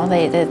 you know,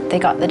 they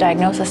got the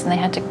diagnosis and they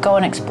had to go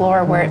and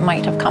explore where it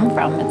might have come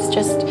from. It's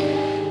just...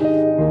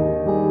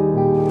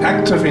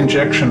 Active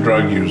injection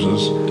drug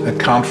users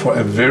account for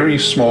a very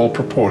small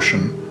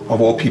proportion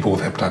of all people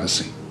with hepatitis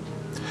C.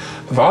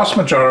 The vast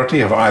majority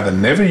have either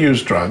never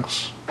used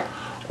drugs,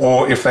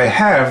 or if they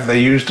have, they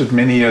used it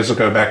many years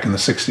ago back in the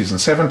 60s and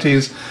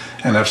 70s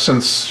and have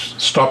since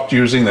stopped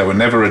using. They were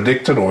never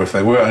addicted, or if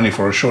they were, only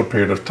for a short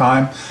period of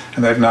time,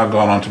 and they've now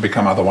gone on to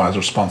become otherwise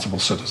responsible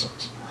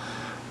citizens.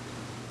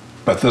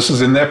 But this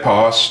is in their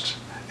past,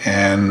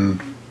 and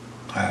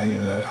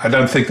I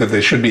don't think that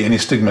there should be any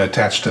stigma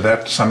attached to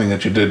that, something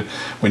that you did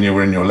when you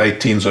were in your late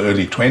teens or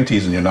early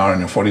 20s and you're now in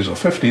your 40s or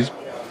 50s.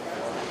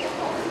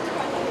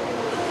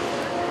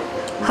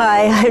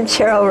 Hi, I'm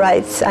Cheryl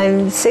Wrights.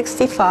 I'm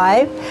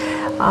 65.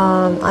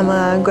 I'm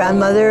a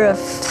grandmother of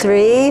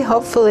 3,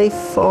 hopefully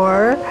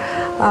 4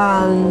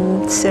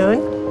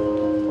 soon.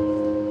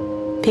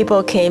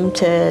 People came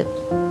to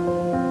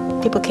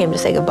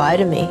say goodbye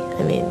to me.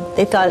 I mean,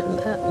 they thought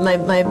my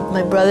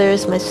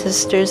brothers, my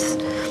sisters,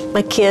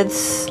 my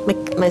kids,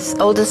 my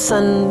oldest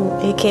son,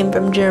 he came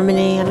from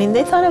Germany. I mean,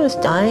 they thought I was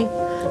dying.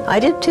 I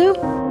did too.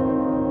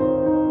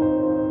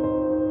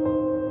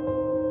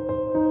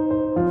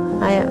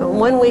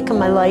 One week of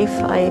my life,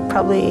 I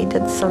probably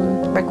did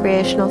some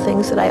recreational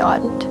things that I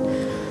oughtn't.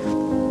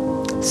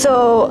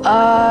 So,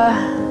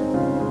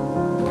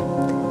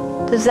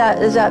 does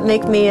that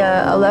make me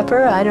a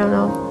leper? I don't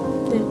know.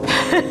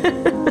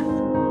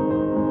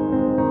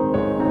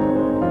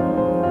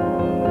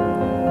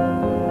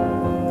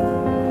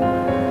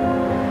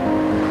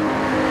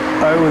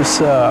 I was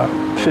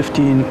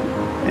 15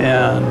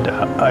 and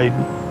I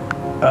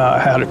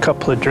had a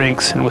couple of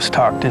drinks and was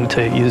talked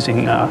into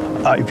using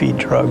IV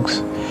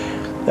drugs.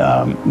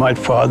 My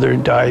father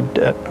died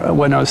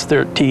when I was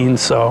 13,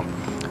 so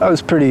I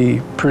was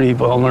pretty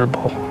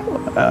vulnerable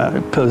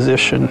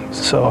position.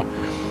 So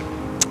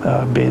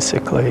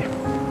basically,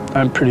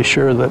 I'm pretty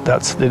sure that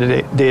that's the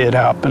day it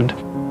happened.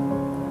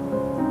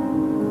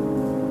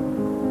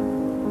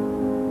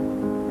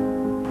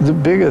 The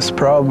biggest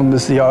problem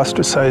is the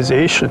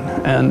ostracization,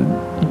 and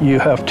you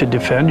have to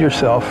defend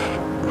yourself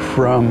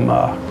from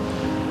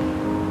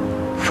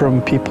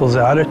people's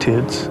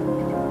attitudes.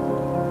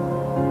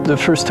 The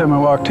first time I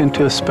walked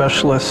into a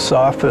specialist's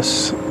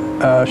office,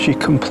 she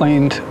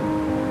complained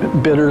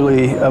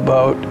bitterly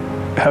about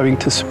having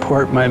to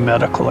support my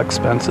medical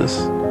expenses.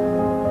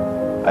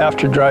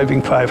 After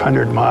driving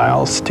 500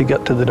 miles to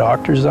get to the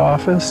doctor's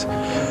office,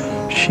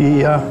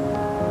 she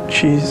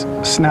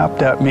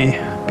snapped at me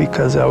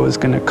because I was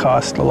going to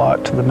cost a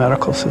lot to the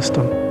medical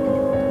system.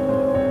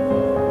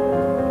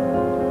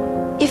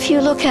 If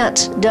you look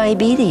at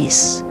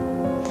diabetes,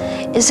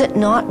 is it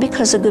not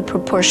because a good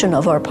proportion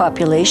of our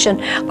population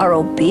are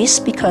obese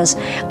because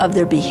of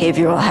their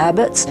behavioral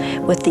habits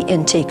with the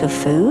intake of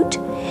food?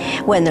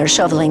 When they're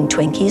shoveling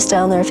Twinkies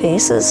down their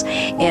faces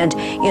and,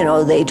 you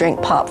know, they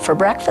drink pop for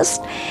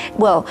breakfast?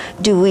 Well,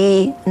 do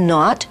we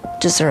not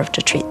deserve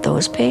to treat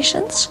those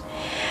patients?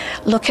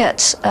 Look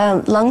at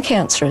lung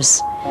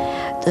cancers.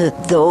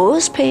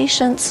 Those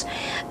patients,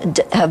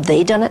 have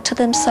they done it to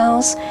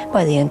themselves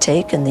by the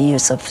intake and the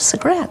use of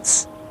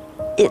cigarettes?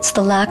 It's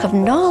the lack of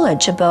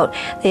knowledge about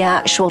the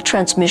actual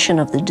transmission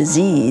of the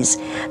disease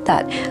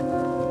that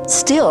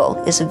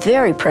still is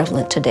very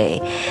prevalent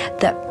today,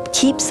 that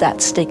keeps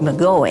that stigma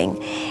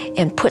going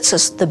and puts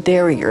us the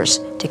barriers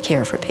to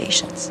care for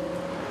patients.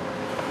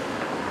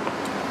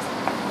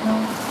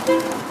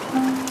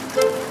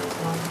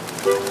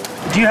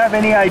 Do you have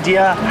any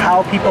idea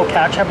how people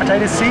catch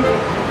hepatitis C?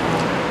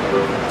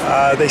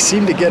 They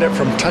seem to get it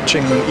from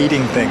touching and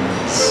eating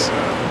things.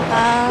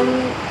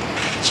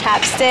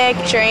 Chapstick,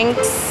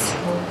 drinks,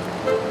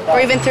 or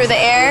even through the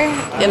air.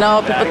 You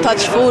know, people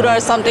touch food or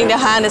something, their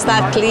hand is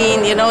not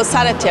clean, you know,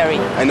 sanitary.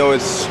 I know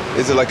is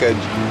it like a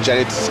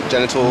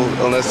genital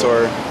illness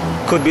or?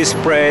 Could be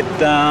spread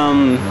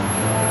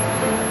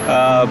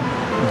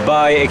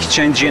by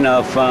exchanging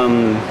of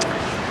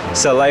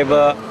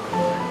saliva.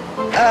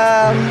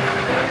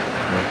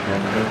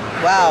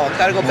 Wow,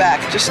 gotta go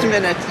back. Just a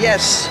minute.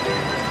 Yes.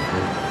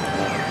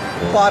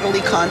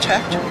 Bodily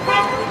contact.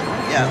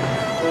 Yeah.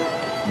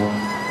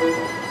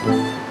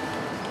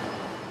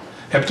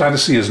 Hepatitis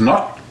C is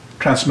not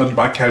transmitted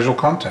by casual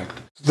contact.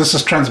 This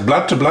is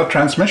blood-to-blood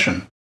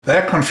transmission.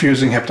 They're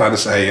confusing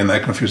hepatitis A and they're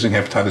confusing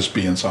hepatitis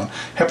B and so on.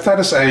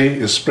 Hepatitis A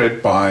is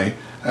spread by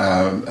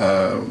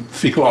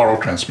fecal-oral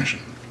transmission.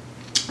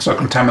 So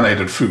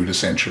contaminated food,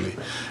 essentially.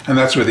 And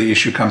that's where the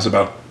issue comes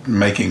about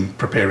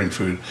preparing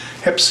food.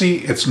 Hep C,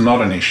 it's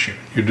not an issue.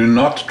 You do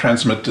not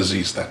transmit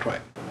disease that way.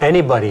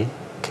 Anybody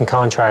can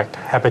contract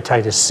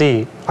hepatitis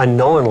C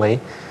unknowingly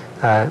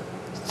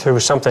through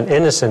something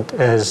innocent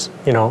as,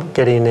 you know,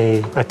 getting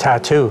a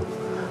tattoo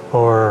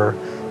or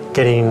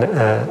getting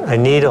a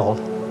needle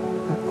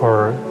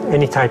or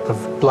any type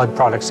of blood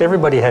products.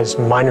 Everybody has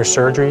minor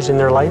surgeries in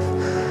their life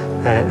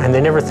and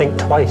they never think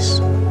twice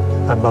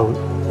about,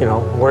 you know,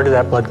 where did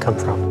that blood come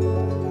from?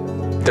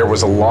 There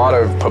was a lot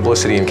of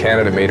publicity in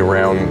Canada made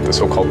around the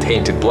so-called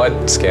tainted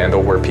blood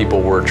scandal, where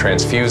people were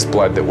transfused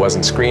blood that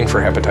wasn't screened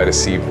for hepatitis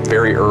C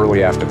very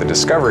early after the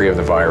discovery of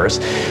the virus.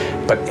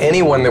 But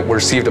anyone that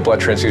received a blood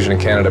transfusion in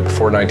Canada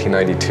before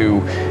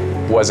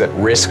 1992 was at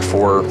risk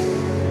for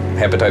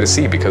hepatitis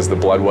C because the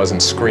blood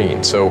wasn't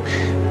screened. So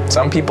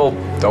some people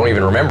don't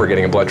even remember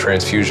getting a blood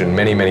transfusion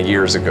many, many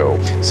years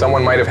ago.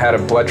 Someone might have had a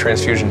blood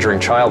transfusion during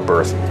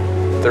childbirth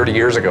 30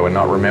 years ago and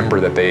not remember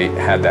that they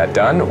had that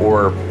done,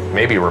 or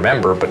maybe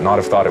remember but not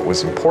have thought it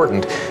was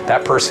important.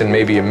 That person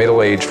may be a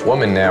middle-aged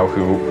woman now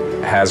who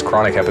has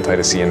chronic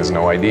hepatitis C and has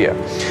no idea.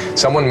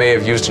 Someone may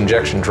have used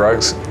injection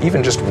drugs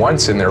even just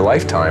once in their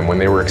lifetime when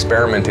they were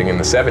experimenting in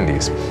the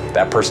 70s.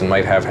 That person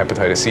might have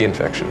hepatitis C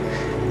infection.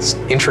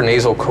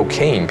 Intranasal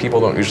cocaine, people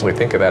don't usually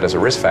think of that as a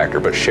risk factor,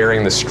 but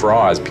sharing the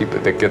straws,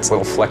 that gets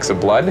little flecks of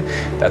blood,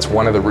 that's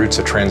one of the routes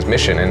of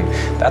transmission, and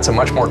that's a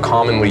much more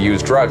commonly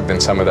used drug than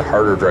some of the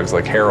harder drugs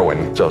like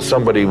heroin. So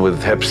somebody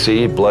with hep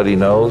C, bloody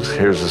nose,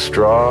 here's a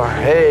straw.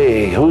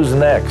 Hey, who's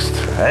next?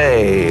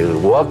 Hey,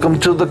 welcome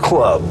to the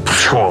club.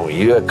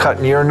 You got cut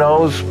in your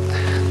nose?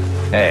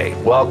 Hey,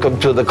 welcome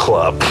to the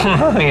club.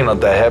 You know,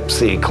 the hep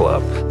C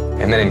club.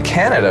 And then in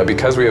Canada,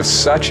 because we have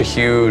such a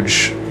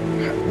huge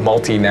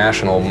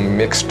multinational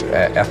mixed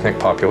ethnic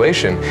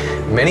population,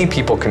 many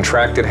people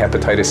contracted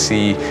hepatitis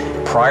C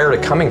prior to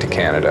coming to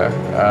Canada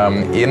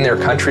in their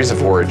countries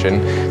of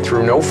origin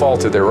through no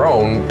fault of their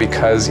own,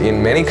 because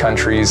in many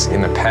countries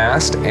in the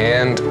past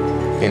and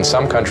in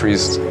some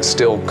countries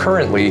still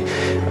currently,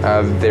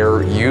 they're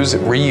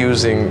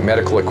reusing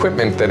medical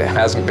equipment that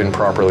hasn't been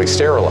properly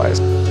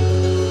sterilized.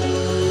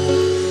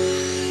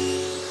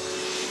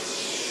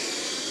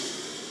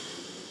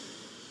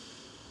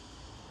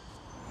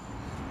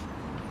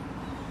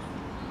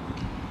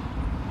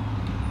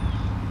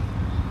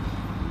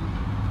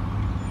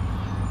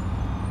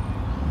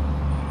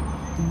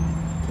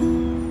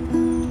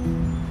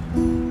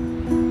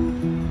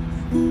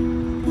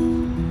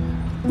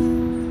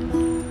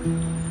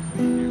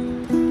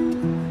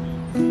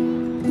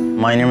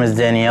 My name is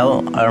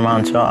Daniel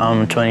Armanto.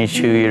 I'm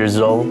 22 years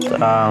old.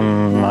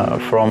 I'm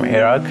from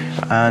Iraq,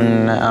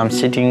 and I'm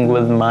sitting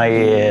with my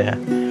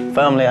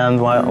family and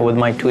with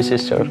my two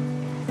sisters.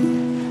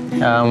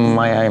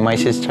 My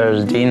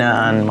sisters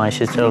Dina and my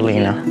sister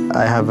Lena.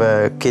 I have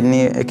a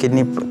kidney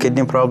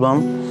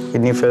problem,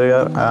 kidney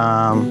failure.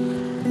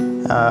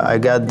 I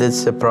got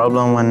this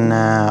problem when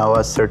I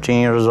was 13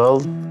 years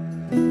old.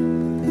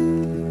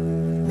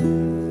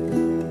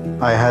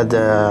 I had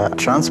a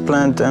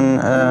transplant in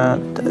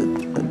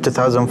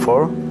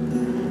 2004,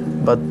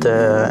 but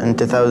in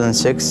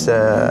 2006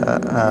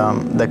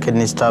 the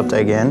kidney stopped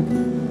again.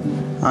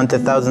 In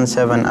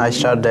 2007 I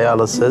started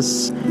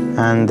dialysis,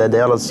 and the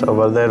dialysis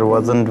over there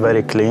wasn't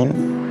very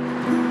clean.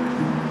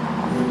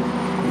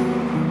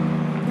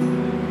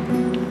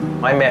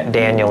 I met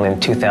Daniel in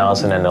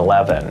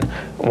 2011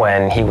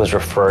 when he was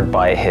referred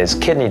by his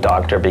kidney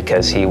doctor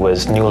because he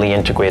was newly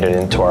integrated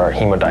into our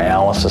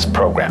hemodialysis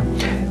program.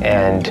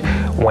 And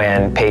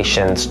when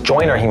patients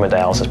join our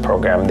hemodialysis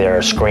program,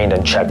 they're screened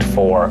and checked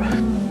for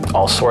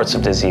all sorts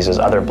of diseases,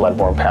 other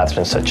bloodborne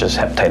pathogens such as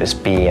hepatitis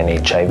B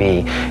and HIV.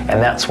 And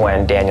that's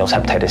when Daniel's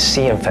hepatitis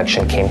C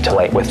infection came to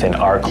light within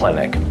our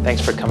clinic.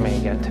 Thanks for coming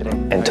again today.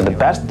 And to the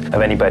best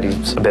of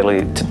anybody's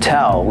ability to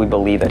tell, we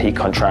believe that he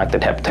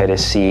contracted hepatitis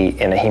C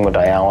in a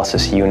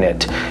hemodialysis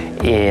unit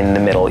in the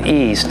Middle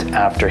East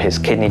after his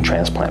kidney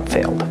transplant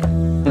failed.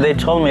 They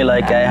told me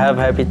like I have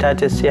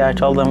hepatitis C. I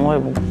told them,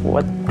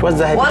 what's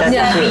the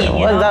hepatitis C?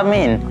 What does that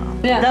mean?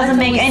 Yeah, it doesn't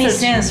make any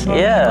sense for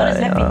me. What is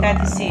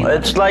hepatitis C?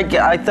 It's like,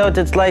 I thought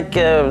it's like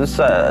a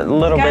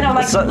little kind bit... of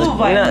like flu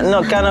virus.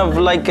 No, kind of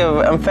like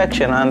an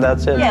infection, and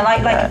that's it. Yeah,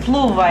 like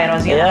flu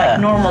virus, you know, like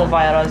normal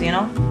virus, you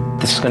know?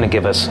 This is going to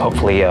give us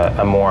hopefully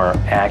a more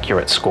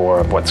accurate score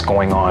of what's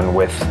going on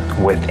with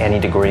any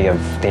degree of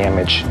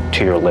damage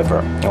to your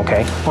liver,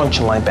 okay? Why don't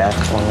you lie back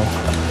for me?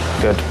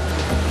 Good.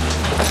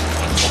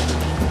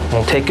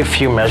 We'll take a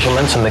few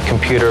measurements and the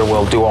computer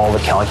will do all the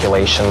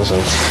calculations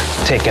and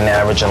take an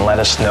average and let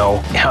us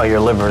know how your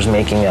liver is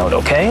making out,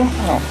 okay?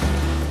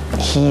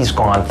 He's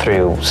gone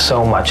through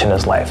so much in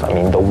his life. I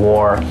mean, the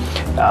war,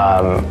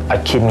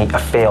 a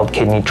failed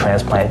kidney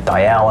transplant,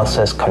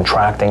 dialysis,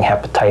 contracting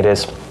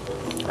hepatitis,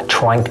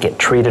 trying to get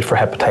treated for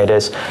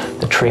hepatitis,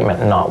 the treatment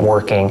not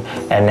working,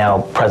 and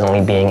now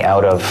presently being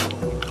out of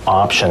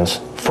options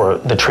for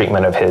the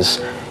treatment of his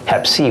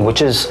Hep C,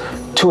 which is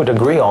to a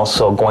degree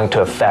also going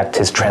to affect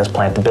his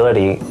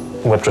transplantability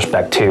with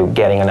respect to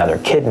getting another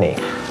kidney.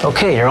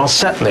 Okay, you're all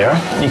set there.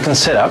 You can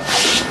sit up.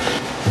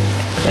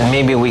 And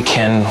maybe we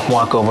can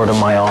walk over to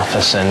my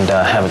office and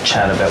have a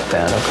chat about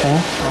that, okay?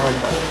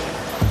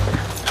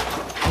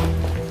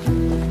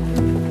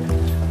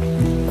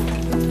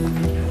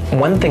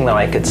 One thing that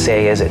I could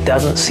say is it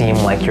doesn't seem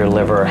like your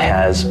liver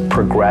has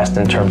progressed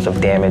in terms of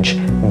damage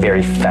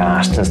very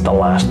fast since the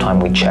last time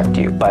we checked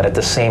you. But at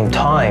the same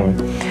time,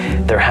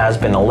 there has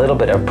been a little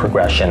bit of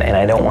progression, and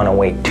I don't want to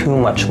wait too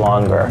much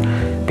longer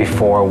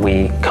before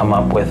we come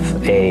up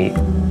with a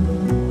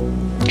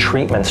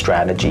treatment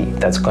strategy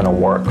that's going to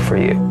work for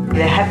you.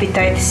 The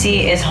hepatitis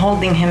C is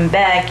holding him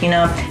back, you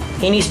know.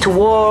 He needs to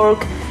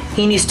work,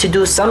 he needs to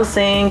do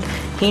something,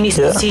 he needs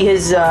to see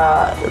his,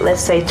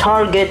 let's say,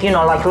 target, you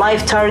know, like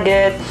life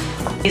target.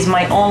 He's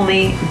my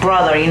only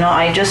brother, you know.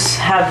 I just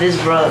have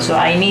this brother, so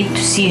I need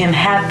to see him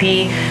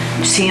happy,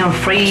 to see him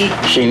free.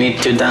 She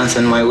needs to dance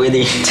in my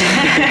wedding.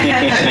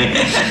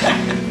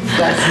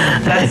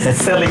 That's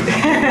silly.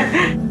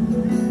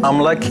 I'm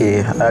lucky,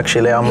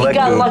 actually. I'm lucky.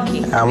 Got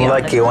lucky. I'm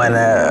lucky when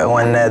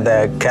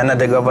the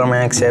Canada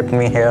government accept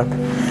me here.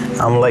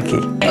 I'm lucky.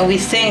 And we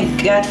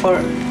thank God for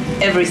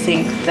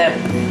everything that,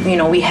 you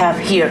know, we have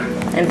here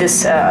in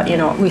this, you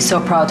know, we're so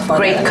proud for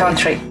great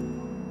country.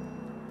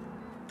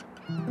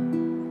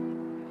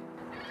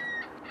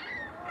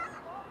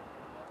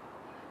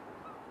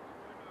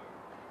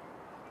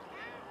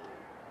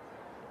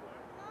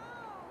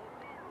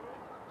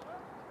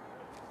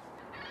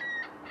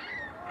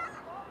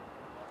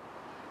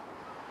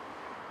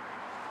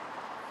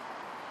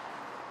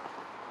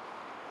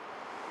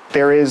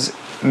 There is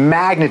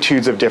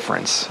magnitudes of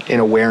difference in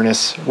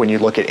awareness when you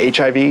look at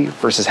HIV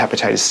versus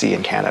hepatitis C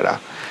in Canada.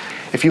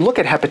 If you look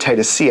at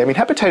hepatitis C, I mean,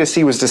 hepatitis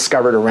C was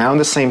discovered around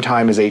the same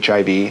time as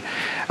HIV.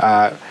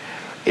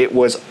 It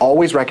was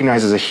always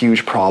recognized as a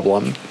huge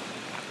problem.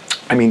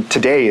 I mean,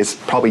 today is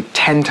probably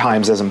 10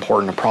 times as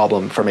important a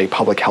problem from a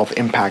public health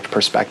impact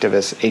perspective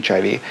as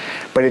HIV,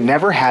 but it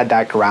never had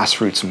that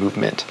grassroots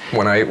movement.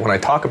 When I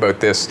talk about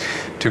this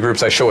to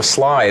groups, I show a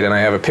slide and I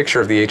have a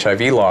picture of the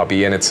HIV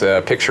lobby, and it's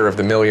a picture of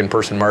the 1 million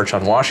person march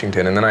on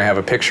Washington, and then I have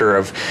a picture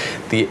of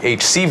the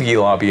HCV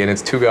lobby, and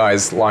it's two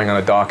guys lying on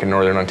a dock in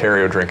Northern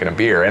Ontario drinking a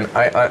beer. And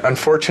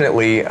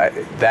unfortunately,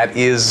 that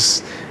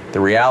is the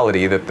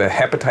reality, that the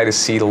hepatitis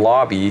C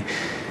lobby,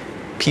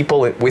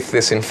 people with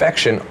this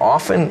infection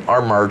often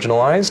are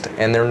marginalized,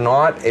 and they're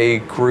not a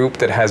group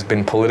that has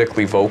been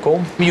politically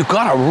vocal. You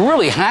gotta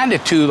really hand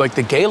it to like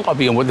the gay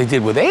lobby and what they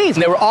did with AIDS.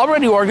 They were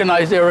already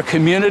organized, they were a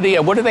community,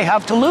 and what did they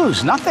have to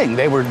lose? Nothing,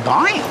 they were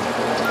dying.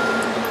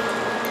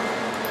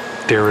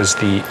 There is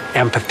the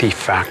empathy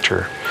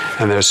factor,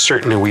 and there's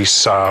certainly, we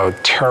saw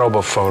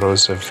terrible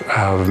photos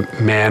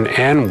of men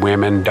and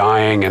women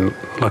dying and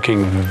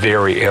looking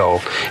very ill,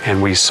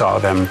 and we saw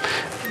them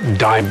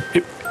die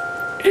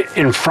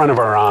in front of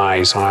our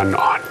eyes on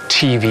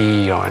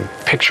TV, on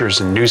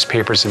pictures and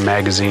newspapers and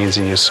magazines,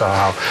 and you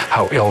saw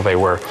how ill they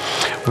were.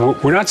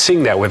 We're not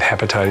seeing that with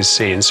hepatitis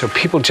C, and so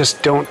people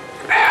just don't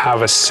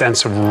have a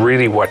sense of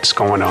really what's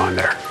going on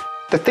there.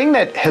 The thing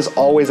that has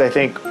always, I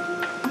think,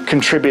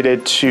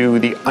 contributed to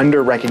the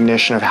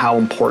under-recognition of how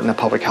important a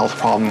public health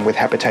problem with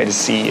hepatitis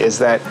C is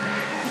that,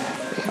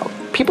 you know,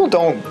 people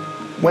don't,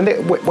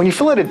 when you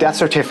fill out a death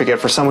certificate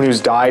for someone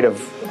who's died of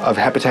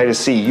hepatitis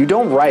C, you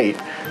don't write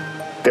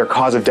their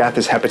cause of death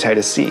is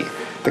hepatitis C.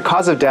 The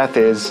cause of death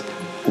is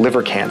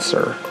liver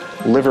cancer,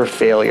 liver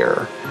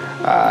failure,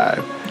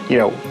 you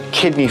know,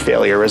 kidney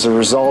failure as a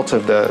result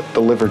of the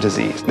liver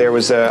disease. There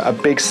was a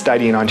big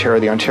study in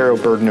Ontario, the Ontario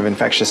Burden of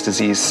Infectious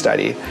Disease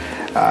study,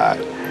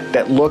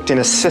 that looked in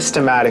a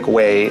systematic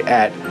way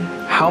at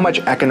how much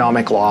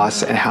economic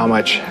loss and how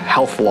much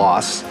health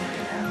loss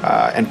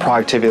and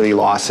productivity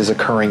loss is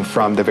occurring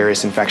from the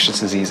various infectious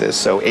diseases.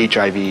 So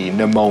HIV,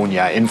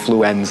 pneumonia,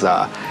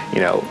 influenza, you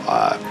know,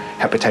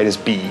 hepatitis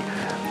B,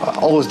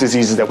 all those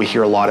diseases that we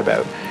hear a lot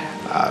about,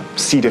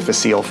 C.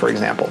 difficile, for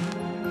example.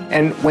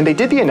 And when they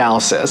did the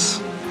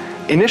analysis,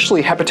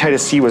 initially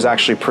hepatitis C was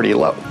actually pretty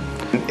low.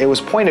 It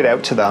was pointed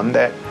out to them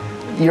that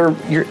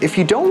if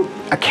you don't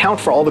account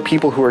for all the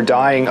people who are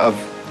dying of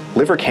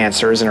liver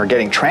cancers and are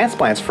getting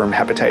transplants from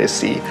hepatitis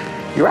C,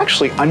 you're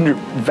actually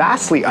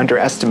vastly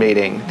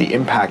underestimating the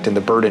impact and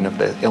the burden of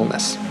the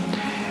illness.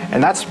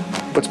 And that's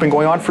what's been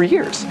going on for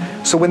years.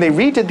 So when they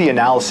redid the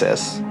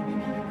analysis,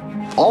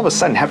 all of a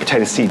sudden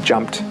hepatitis C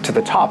jumped to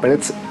the top, and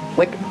it's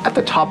like at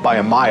the top by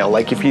a mile.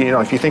 Like if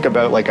you think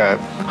about like a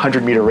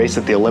 100-meter race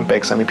at the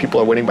Olympics, I mean,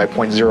 people are winning by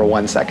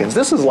 0.01 seconds.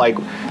 This is like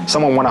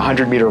someone won a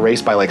 100-meter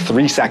race by like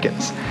 3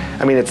 seconds.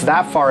 I mean, it's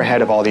that far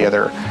ahead of all the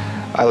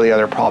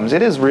other problems.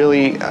 It is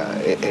really,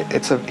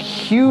 it's a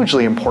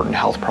hugely important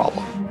health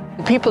problem.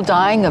 People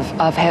dying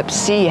of Hep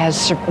C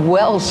has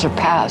well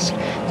surpassed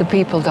the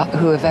people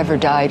who have ever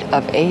died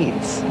of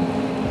AIDS.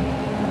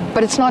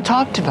 But it's not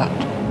talked about.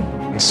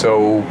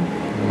 So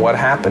what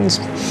happens?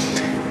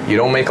 You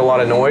don't make a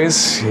lot of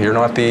noise, you're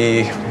not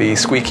the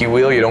squeaky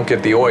wheel, you don't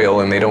get the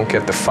oil, and they don't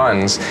get the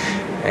funds.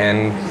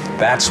 And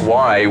that's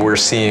why we're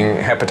seeing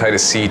hepatitis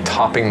C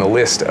topping the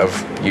list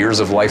of years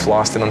of life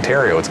lost in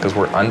Ontario. It's because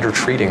we're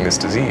under-treating this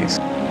disease.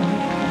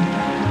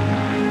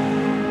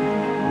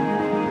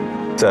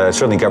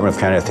 Certainly the Government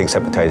of Canada thinks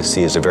hepatitis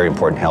C is a very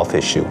important health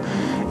issue.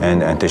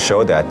 And to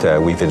show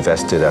that, we've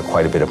invested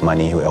quite a bit of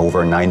money,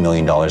 over $9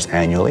 million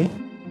annually.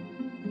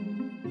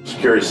 Just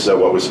curious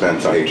what was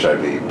spent on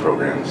HIV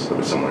programs that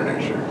was similar in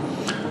nature.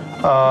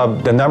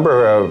 The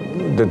number,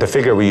 the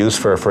figure we use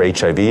for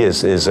HIV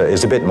is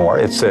a bit more.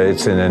 It's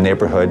in a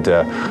neighborhood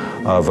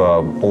of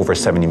over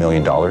 $70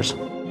 million.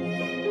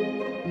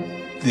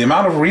 The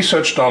amount of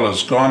research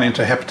dollars gone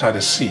into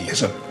hepatitis C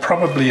is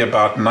probably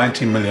about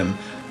 90 million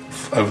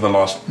over the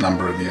last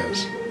number of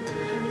years.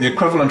 The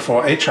equivalent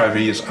for HIV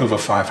is over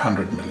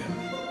 500 million.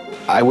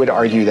 I would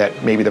argue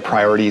that maybe the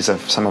priorities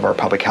of some of our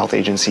public health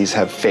agencies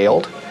have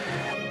failed.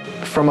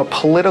 From a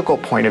political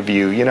point of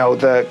view, you know,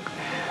 the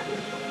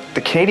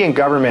Canadian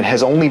government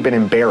has only been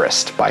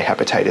embarrassed by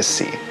hepatitis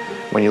C.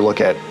 When you look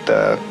at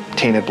the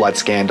tainted blood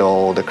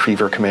scandal, the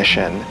Creever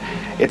Commission,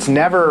 it's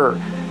never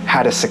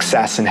had a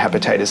success in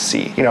hepatitis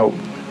C. You know,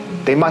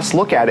 they must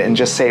look at it and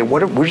just say,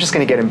 we're just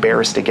going to get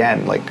embarrassed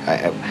again. Like,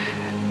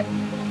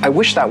 I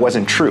wish that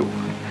wasn't true,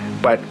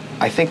 but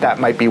I think that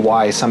might be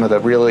why some of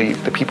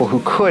the people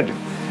who could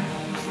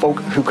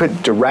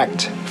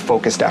direct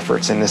focused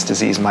efforts in this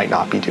disease might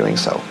not be doing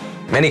so.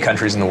 Many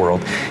countries in the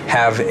world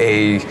have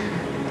a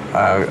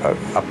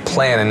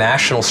plan, a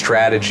national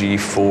strategy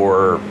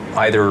for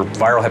either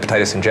viral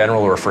hepatitis in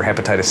general or for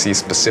hepatitis C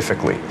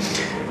specifically.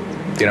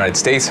 The United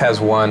States has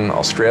one,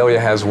 Australia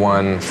has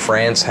one,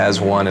 France has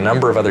one, a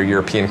number of other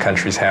European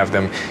countries have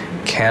them.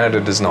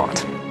 Canada does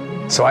not.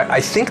 So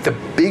I think the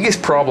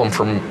biggest problem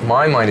from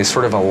my mind is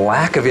sort of a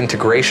lack of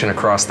integration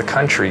across the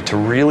country to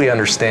really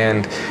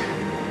understand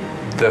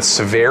the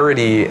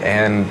severity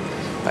and,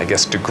 I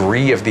guess,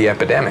 degree of the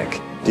epidemic.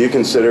 Do you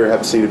consider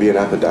Hep C to be an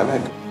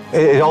epidemic?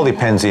 It all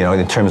depends, you know,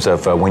 in terms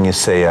of when you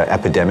say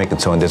epidemic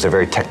and so on, there's a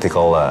very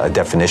technical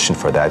definition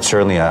for that.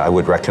 Certainly, I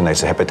would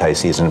recognize that hepatitis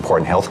C is an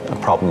important health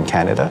problem in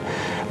Canada,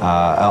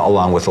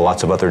 along with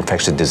lots of other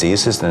infectious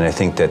diseases. And I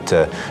think that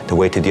the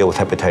way to deal with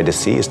hepatitis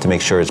C is to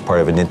make sure it's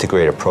part of an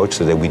integrated approach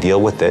so that we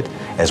deal with it,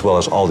 as well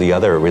as all the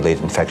other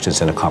related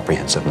infections in a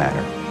comprehensive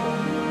manner.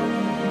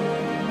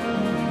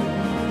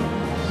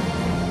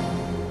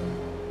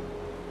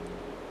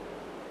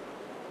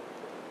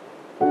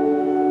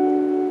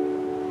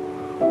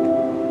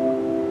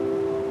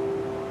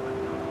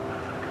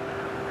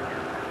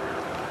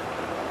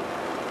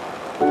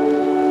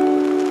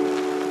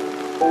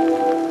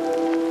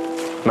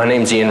 My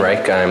name's Ian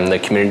Reich. I'm the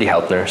community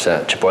health nurse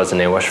at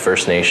Chippewa-Nawash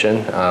First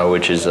Nation,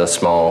 which is a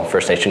small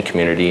First Nation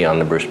community on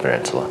the Bruce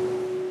Peninsula.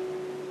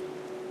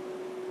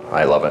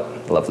 I love it.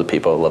 I love the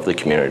people, I love the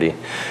community,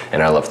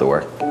 and I love the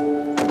work.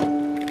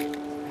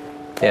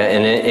 Yeah,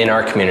 and in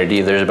our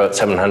community, there's about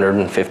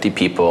 750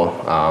 people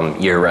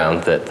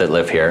year-round that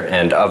live here,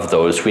 and of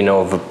those, we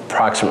know of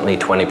approximately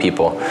 20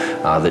 people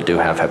that do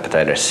have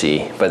hepatitis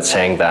C. But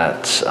saying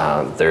that,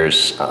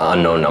 there's an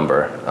unknown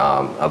number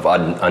of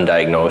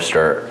undiagnosed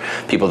or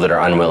people that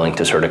are unwilling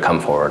to sort of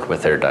come forward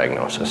with their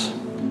diagnosis.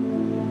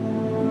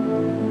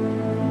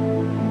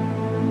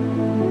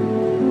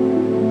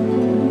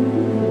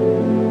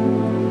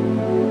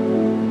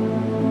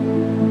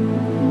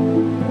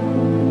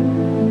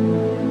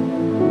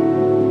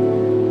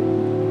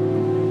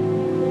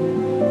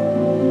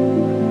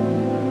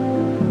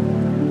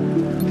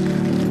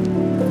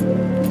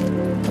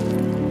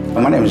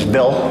 My name is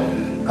Bill.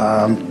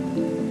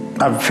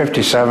 I'm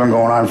 57,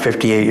 going on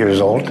 58 years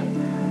old.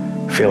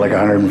 Feel like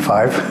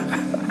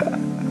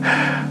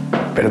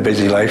 105. Been a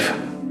busy life.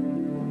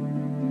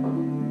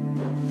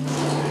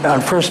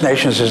 On First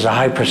Nations, there's a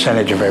high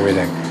percentage of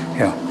everything.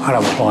 You know,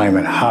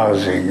 unemployment,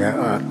 housing,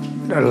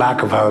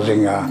 lack of housing,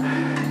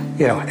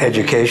 you know,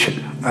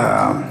 education.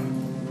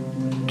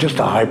 Just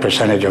a high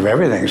percentage of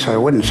everything. So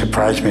it wouldn't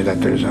surprise me that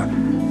there's a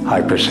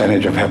high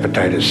percentage of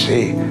hepatitis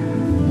C.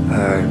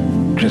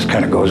 Just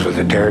kind of goes with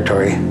the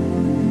territory,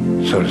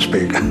 so to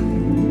speak.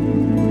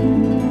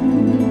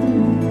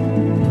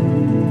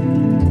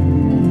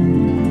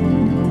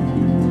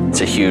 It's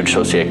a huge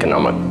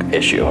socioeconomic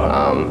issue.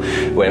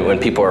 When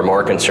people are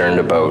more concerned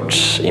about,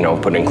 you know,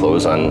 putting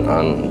clothes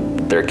on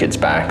their kids'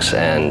 backs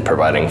and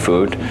providing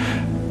food,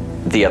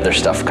 the other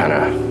stuff kind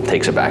of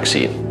takes a back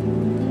seat.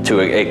 To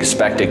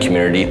expect a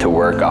community to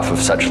work off of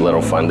such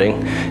little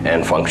funding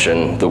and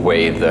function the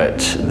way that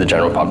the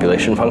general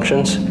population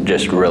functions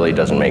just really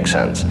doesn't make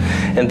sense.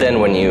 And then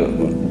when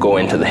you go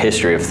into the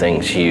history of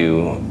things,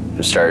 you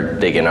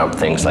start digging up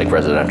things like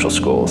residential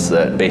schools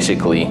that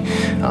basically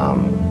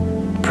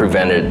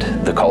prevented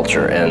the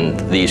culture and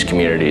these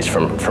communities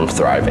from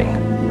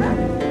thriving.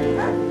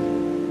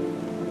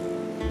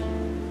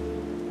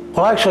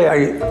 Well, actually,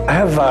 I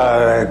have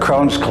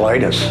Crohn's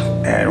colitis,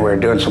 and we're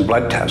doing some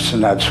blood tests,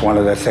 and that's one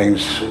of the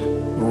things.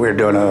 We're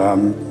doing a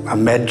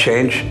med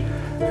change,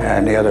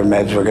 and the other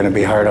meds were going to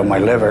be hard on my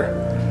liver.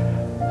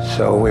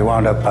 So we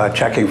wound up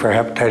checking for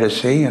hepatitis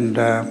C and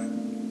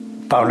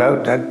found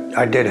out that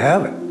I did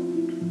have it.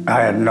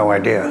 I had no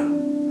idea.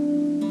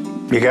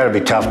 You got to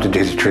be tough to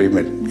do the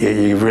treatment.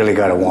 You really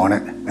got to want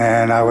it.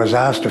 And I was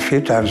asked a few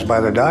times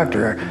by the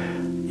doctor,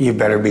 you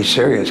better be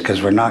serious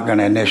because we're not going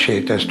to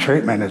initiate this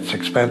treatment. It's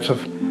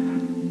expensive.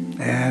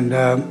 And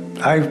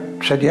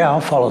I said, yeah,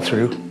 I'll follow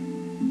through.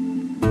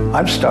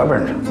 I'm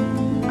stubborn.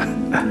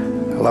 I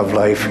love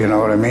life, you know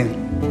what I mean?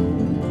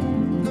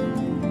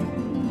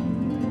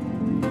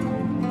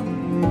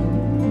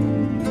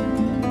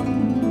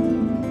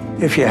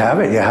 If you have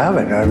it, you have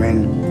it. I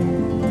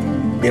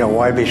mean, you know,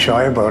 why be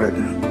shy about it?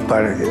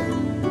 But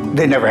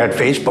they never had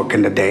Facebook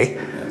in the day.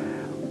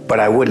 But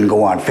I wouldn't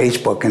go on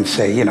Facebook and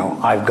say, you know,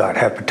 I've got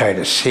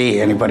hepatitis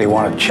C. Anybody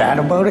want to chat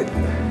about it?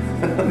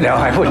 No,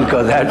 I wouldn't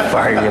go that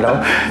far, you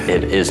know.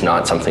 It is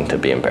not something to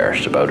be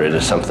embarrassed about. It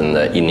is something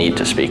that you need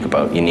to speak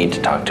about. You need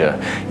to talk to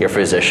your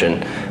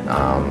physician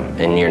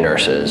and your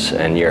nurses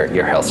and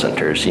your health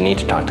centers. You need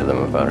to talk to them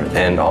about it.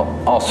 And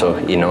also,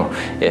 you know,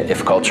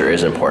 if culture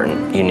is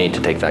important, you need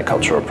to take that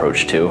cultural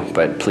approach too.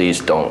 But please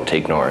don't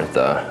ignore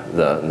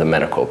the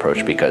medical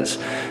approach because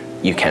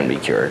you can be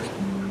cured.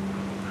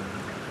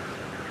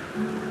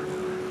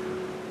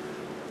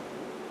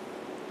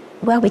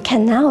 What we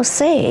can now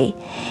say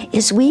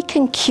is we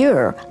can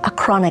cure a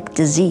chronic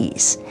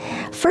disease.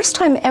 First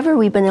time ever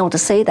we've been able to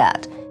say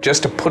that.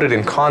 Just to put it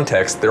in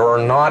context, there are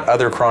not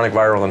other chronic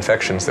viral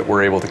infections that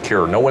we're able to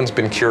cure. No one's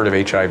been cured of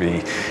HIV.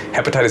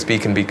 Hepatitis B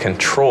can be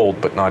controlled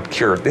but not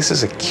cured. This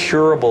is a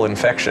curable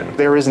infection.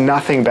 There is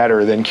nothing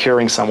better than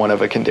curing someone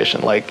of a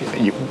condition. Like,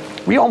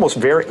 we almost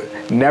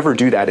never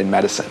do that in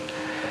medicine.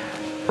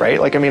 Right?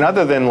 Like, I mean,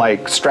 other than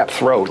like strep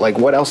throat, like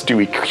what else do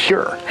we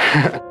cure?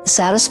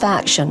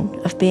 Satisfaction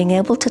of being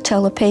able to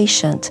tell a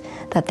patient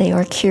that they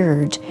are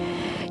cured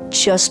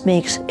just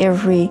makes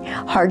every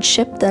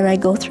hardship that I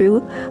go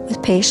through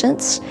with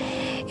patients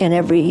and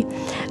every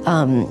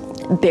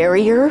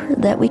barrier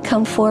that we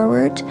come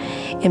forward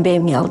in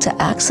being able to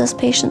access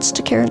patients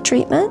to care and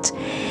treatment,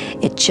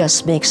 it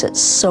just makes it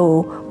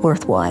so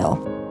worthwhile.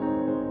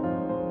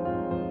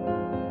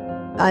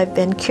 I've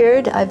been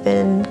cured. I've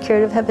been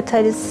cured of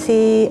hepatitis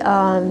C.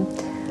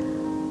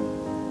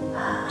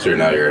 So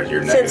now you're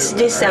negative. Since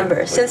December.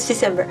 Right? Since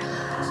December.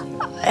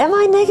 Am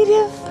I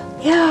negative?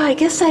 Yeah, I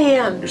guess I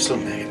am. You're so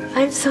negative.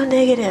 I'm so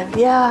negative.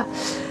 Yeah.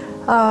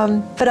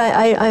 But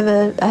I'm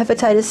a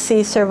hepatitis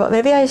C survivor.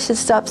 Maybe I should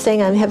stop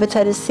saying I'm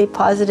hepatitis C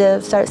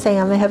positive. Start saying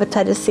I'm a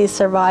hepatitis C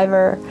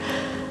survivor.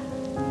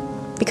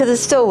 Because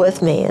it's still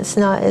with me.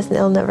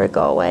 It'll never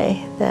go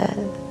away.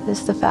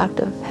 It's the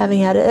fact of having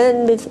had it,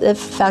 and it's the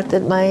fact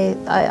that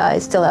I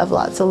still have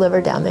lots of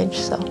liver damage,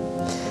 so,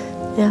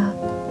 yeah.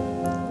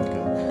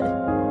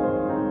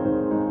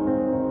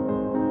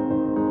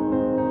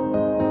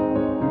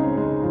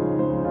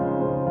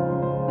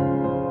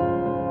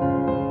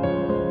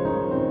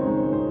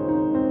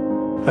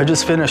 I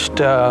just finished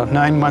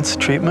 9 months of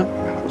treatment.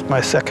 It was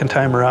my second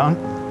time around,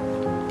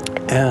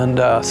 and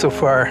so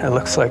far it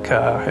looks like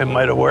it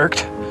might have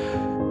worked.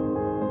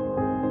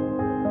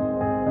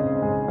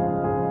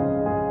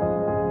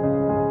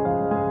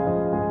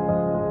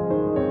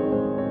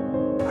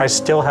 I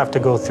still have to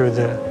go through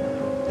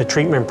the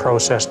treatment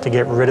process to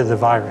get rid of the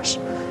virus.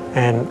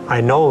 And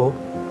I know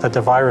that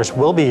the virus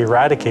will be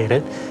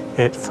eradicated.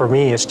 For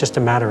me, it's just a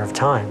matter of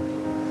time.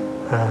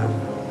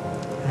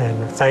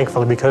 And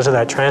thankfully, because of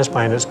that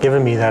transplant, it's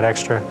given me that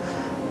extra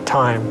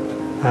time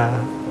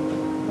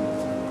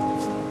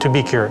to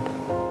be cured.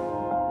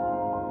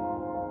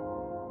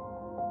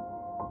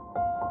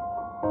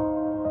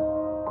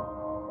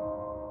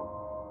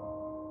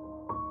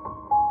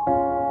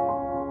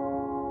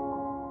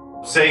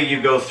 Say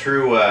you go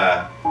through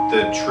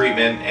the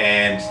treatment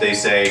and they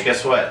say,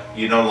 guess what?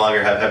 You no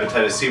longer have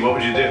hepatitis C. What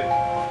would you do?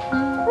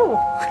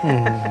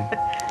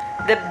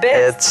 The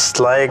best. It's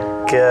like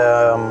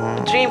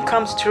dream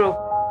comes true.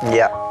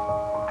 Yeah.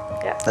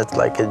 It's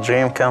like a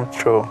dream come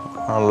true.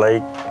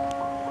 Like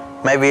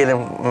maybe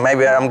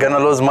I'm gonna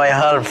lose my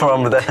heart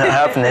from the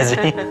happiness.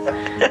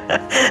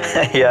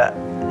 Yeah.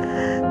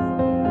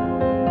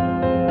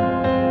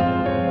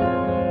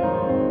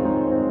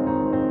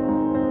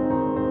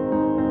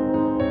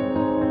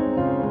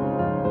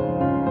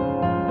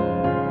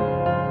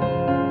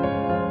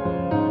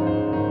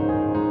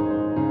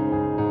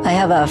 I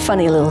have a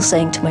funny little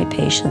saying to my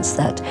patients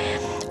that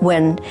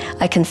when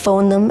I can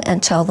phone them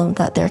and tell them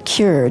that they're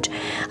cured,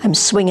 I'm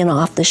swinging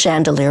off the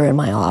chandelier in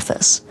my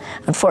office.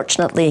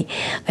 Unfortunately,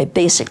 I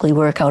basically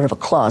work out of a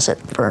closet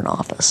for an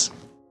office.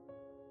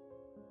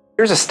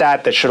 Here's a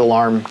stat that should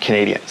alarm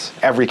Canadians,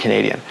 every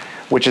Canadian,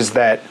 which is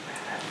that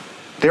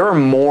there are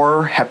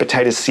more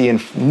hepatitis C and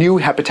new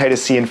hepatitis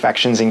C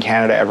infections in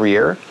Canada every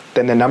year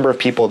than the number of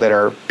people that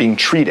are being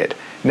treated,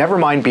 never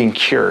mind being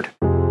cured.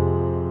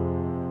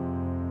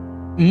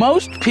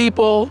 Most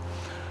people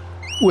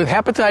with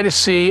hepatitis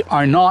C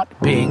are not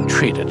being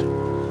treated.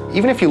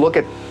 Even if you look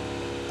at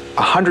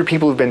 100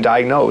 people who've been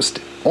diagnosed,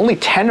 only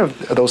 10 of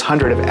those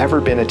 100 have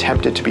ever been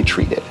attempted to be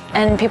treated.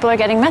 And people are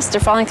getting missed,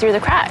 they're falling through the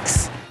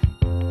cracks.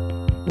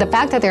 The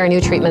fact that there are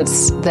new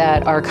treatments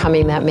that are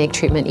coming that make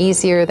treatment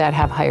easier, that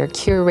have higher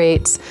cure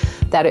rates,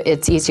 that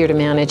it's easier to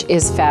manage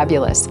is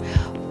fabulous.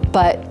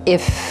 But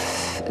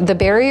if the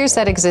barriers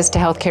that exist to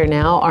healthcare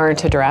now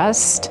aren't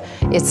addressed,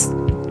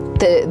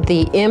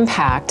 the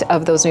impact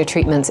of those new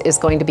treatments is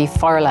going to be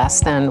far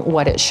less than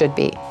what it should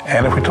be.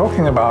 And if we're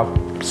talking about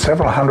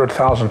several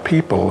 100,000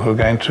 people who are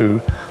going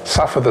to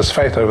suffer this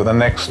fate over the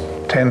next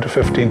 10 to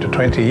 15 to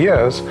 20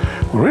 years,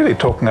 we're really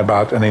talking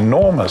about an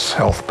enormous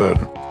health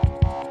burden.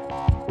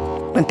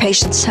 When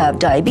patients have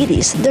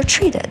diabetes, they're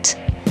treated.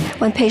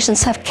 When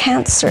patients have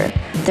cancer,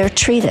 they're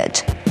treated.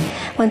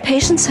 When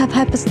patients have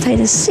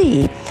hepatitis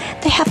C,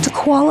 they have to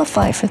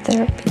qualify for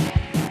therapy.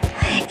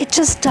 It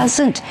just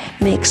doesn't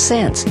make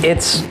sense.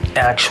 It's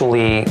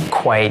actually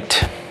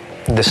quite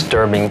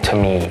disturbing to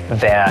me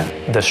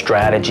that the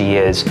strategy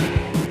is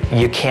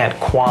you can't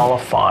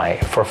qualify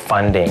for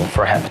funding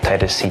for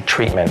hepatitis C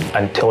treatment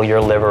until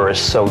your liver is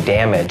so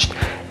damaged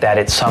that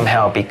it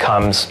somehow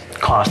becomes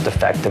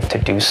cost-effective to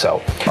do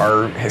so.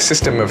 Our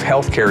system of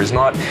healthcare is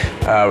not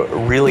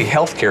really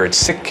healthcare, it's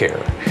sick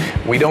care.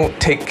 We don't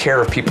take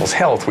care of people's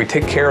health, we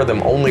take care of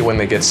them only when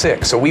they get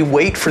sick. So we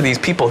wait for these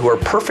people who are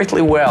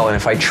perfectly well, and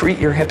if I treat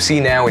your hep C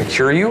now and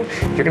cure you,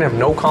 you're gonna have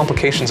no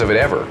complications of it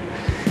ever.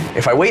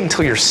 If I wait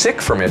until you're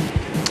sick from it,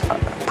 I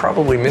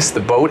probably missed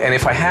the boat, and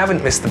if I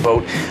haven't missed the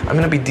boat, I'm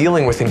gonna be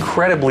dealing with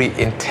incredibly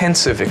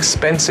intensive,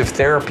 expensive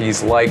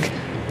therapies like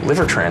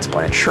liver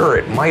transplant. Sure,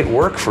 it might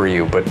work for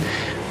you, but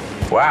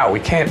wow, we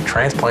can't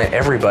transplant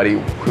everybody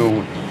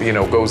who,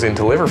 goes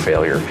into liver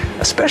failure,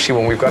 especially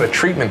when we've got a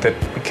treatment that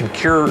can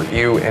cure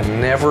you and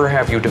never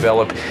have you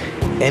develop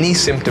any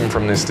symptom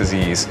from this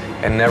disease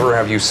and never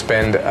have you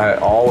spend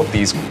all of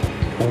these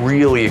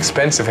really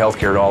expensive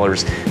healthcare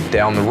dollars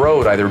down the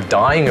road, either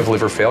dying of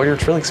liver failure,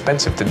 it's really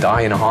expensive to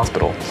die in a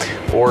hospital,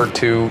 or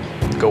to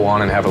go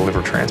on and have a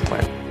liver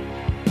transplant.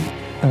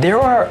 There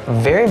are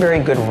very, very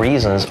good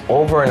reasons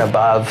over and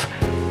above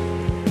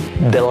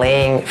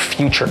delaying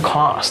future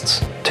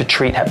costs to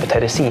treat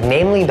hepatitis C,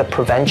 namely the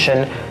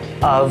prevention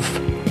of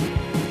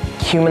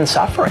human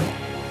suffering,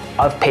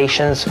 of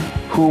patients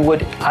who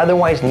would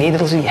otherwise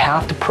needlessly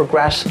have to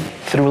progress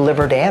through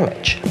liver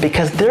damage,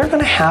 because they're going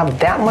to have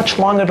that much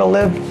longer to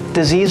live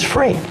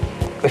disease-free.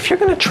 If you're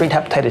going to treat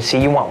hepatitis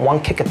C, you want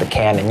one kick at the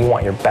can and you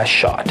want your best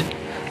shot.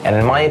 And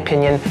in my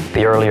opinion,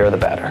 the earlier the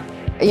better.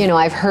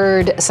 I've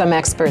heard some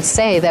experts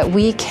say that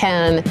we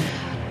can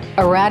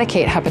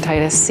eradicate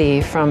hepatitis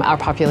C from our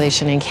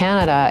population in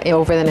Canada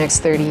over the next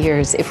 30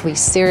 years if we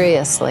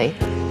seriously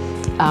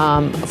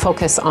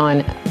focus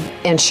on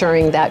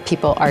ensuring that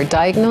people are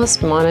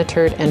diagnosed,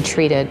 monitored, and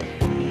treated,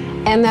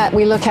 and that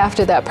we look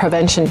after that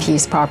prevention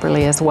piece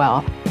properly as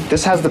well.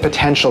 This has the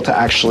potential to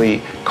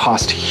actually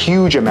cost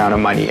huge amount of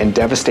money and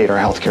devastate our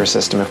healthcare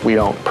system if we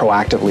don't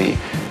proactively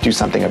do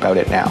something about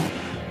it now.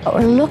 What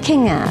we're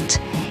looking at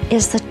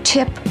is the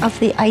tip of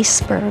the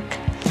iceberg.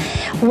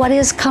 What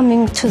is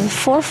coming to the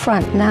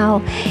forefront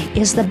now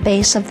is the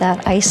base of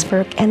that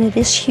iceberg, and it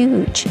is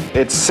huge.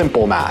 It's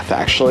simple math,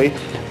 actually.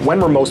 When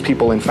were most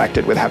people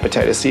infected with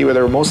hepatitis C? Well,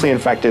 they were mostly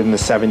infected in the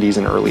 70s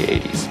and early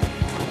 80s.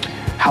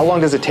 How long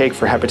does it take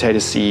for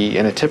hepatitis C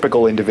in a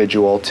typical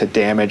individual to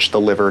damage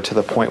the liver to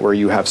the point where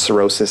you have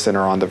cirrhosis and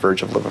are on the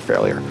verge of liver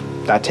failure?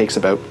 That takes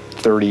about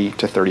 30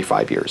 to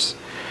 35 years.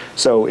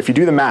 So if you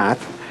do the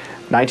math,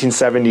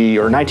 1970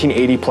 or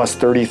 1980 plus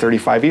 30,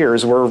 35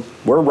 years, we're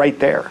right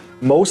there.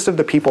 Most of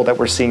the people that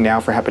we're seeing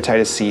now for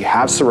hepatitis C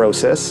have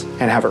cirrhosis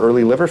and have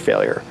early liver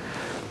failure.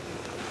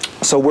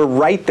 So we're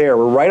right there,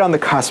 we're right on the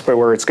cusp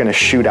where it's going to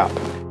shoot up.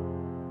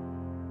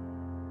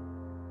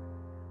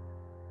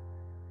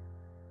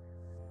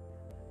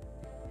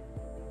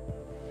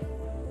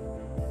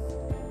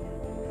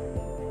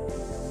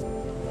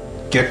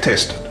 Get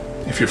tested.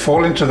 If you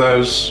fall into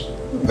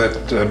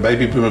that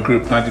baby boomer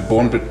group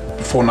born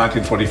before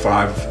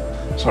 1945,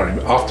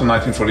 after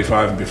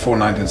 1945 and before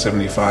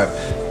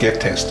 1975,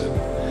 get tested.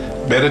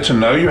 Better to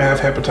know you have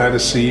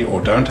hepatitis C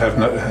or don't have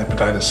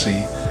hepatitis C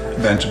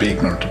than to be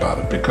ignorant about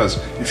it, because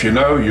if you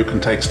know, you can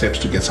take steps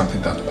to get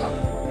something done about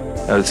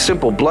it. A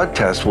simple blood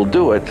test will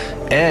do it,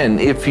 and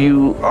if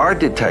you are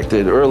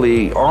detected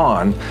early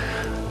on,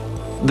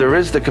 there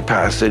is the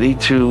capacity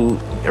to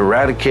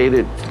eradicate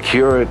it,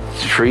 cure it,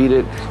 treat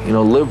it,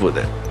 live with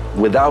it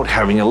without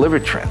having a liver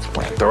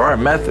transplant. There are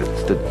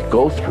methods to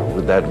go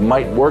through that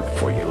might work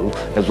for you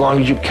as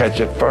long as you catch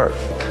it first.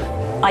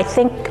 I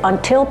think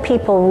until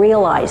people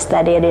realize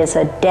that it is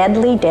a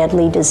deadly,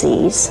 deadly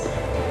disease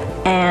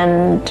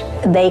and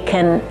they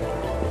can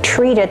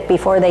treat it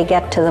before they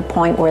get to the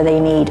point where they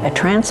need a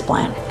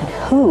transplant, and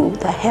who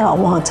the hell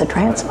wants a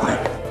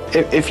transplant?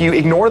 If you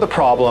ignore the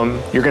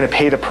problem, you're going to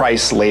pay the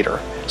price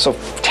later. So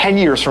 10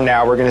 years from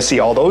now, we're going to see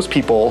all those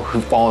people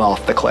who've fallen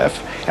off the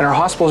cliff, and our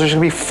hospitals are going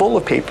to be full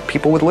of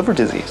people with liver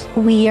disease.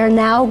 We are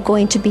now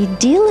going to be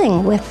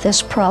dealing with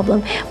this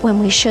problem when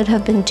we should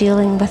have been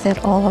dealing with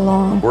it all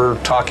along.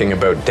 We're talking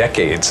about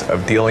decades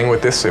of dealing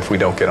with this if we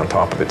don't get on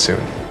top of it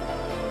soon.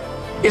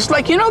 It's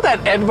like,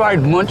 that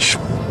Edvard Munch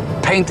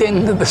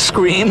painting, The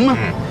Scream?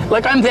 Mm-hmm.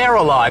 Like, I'm there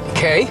a lot,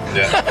 okay?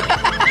 Yeah.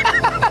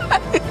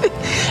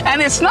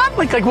 And it's not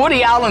like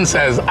Woody Allen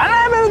says,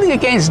 I'm in nothing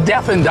against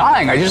death and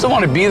dying. I just don't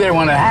want to be there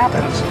when it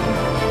happens.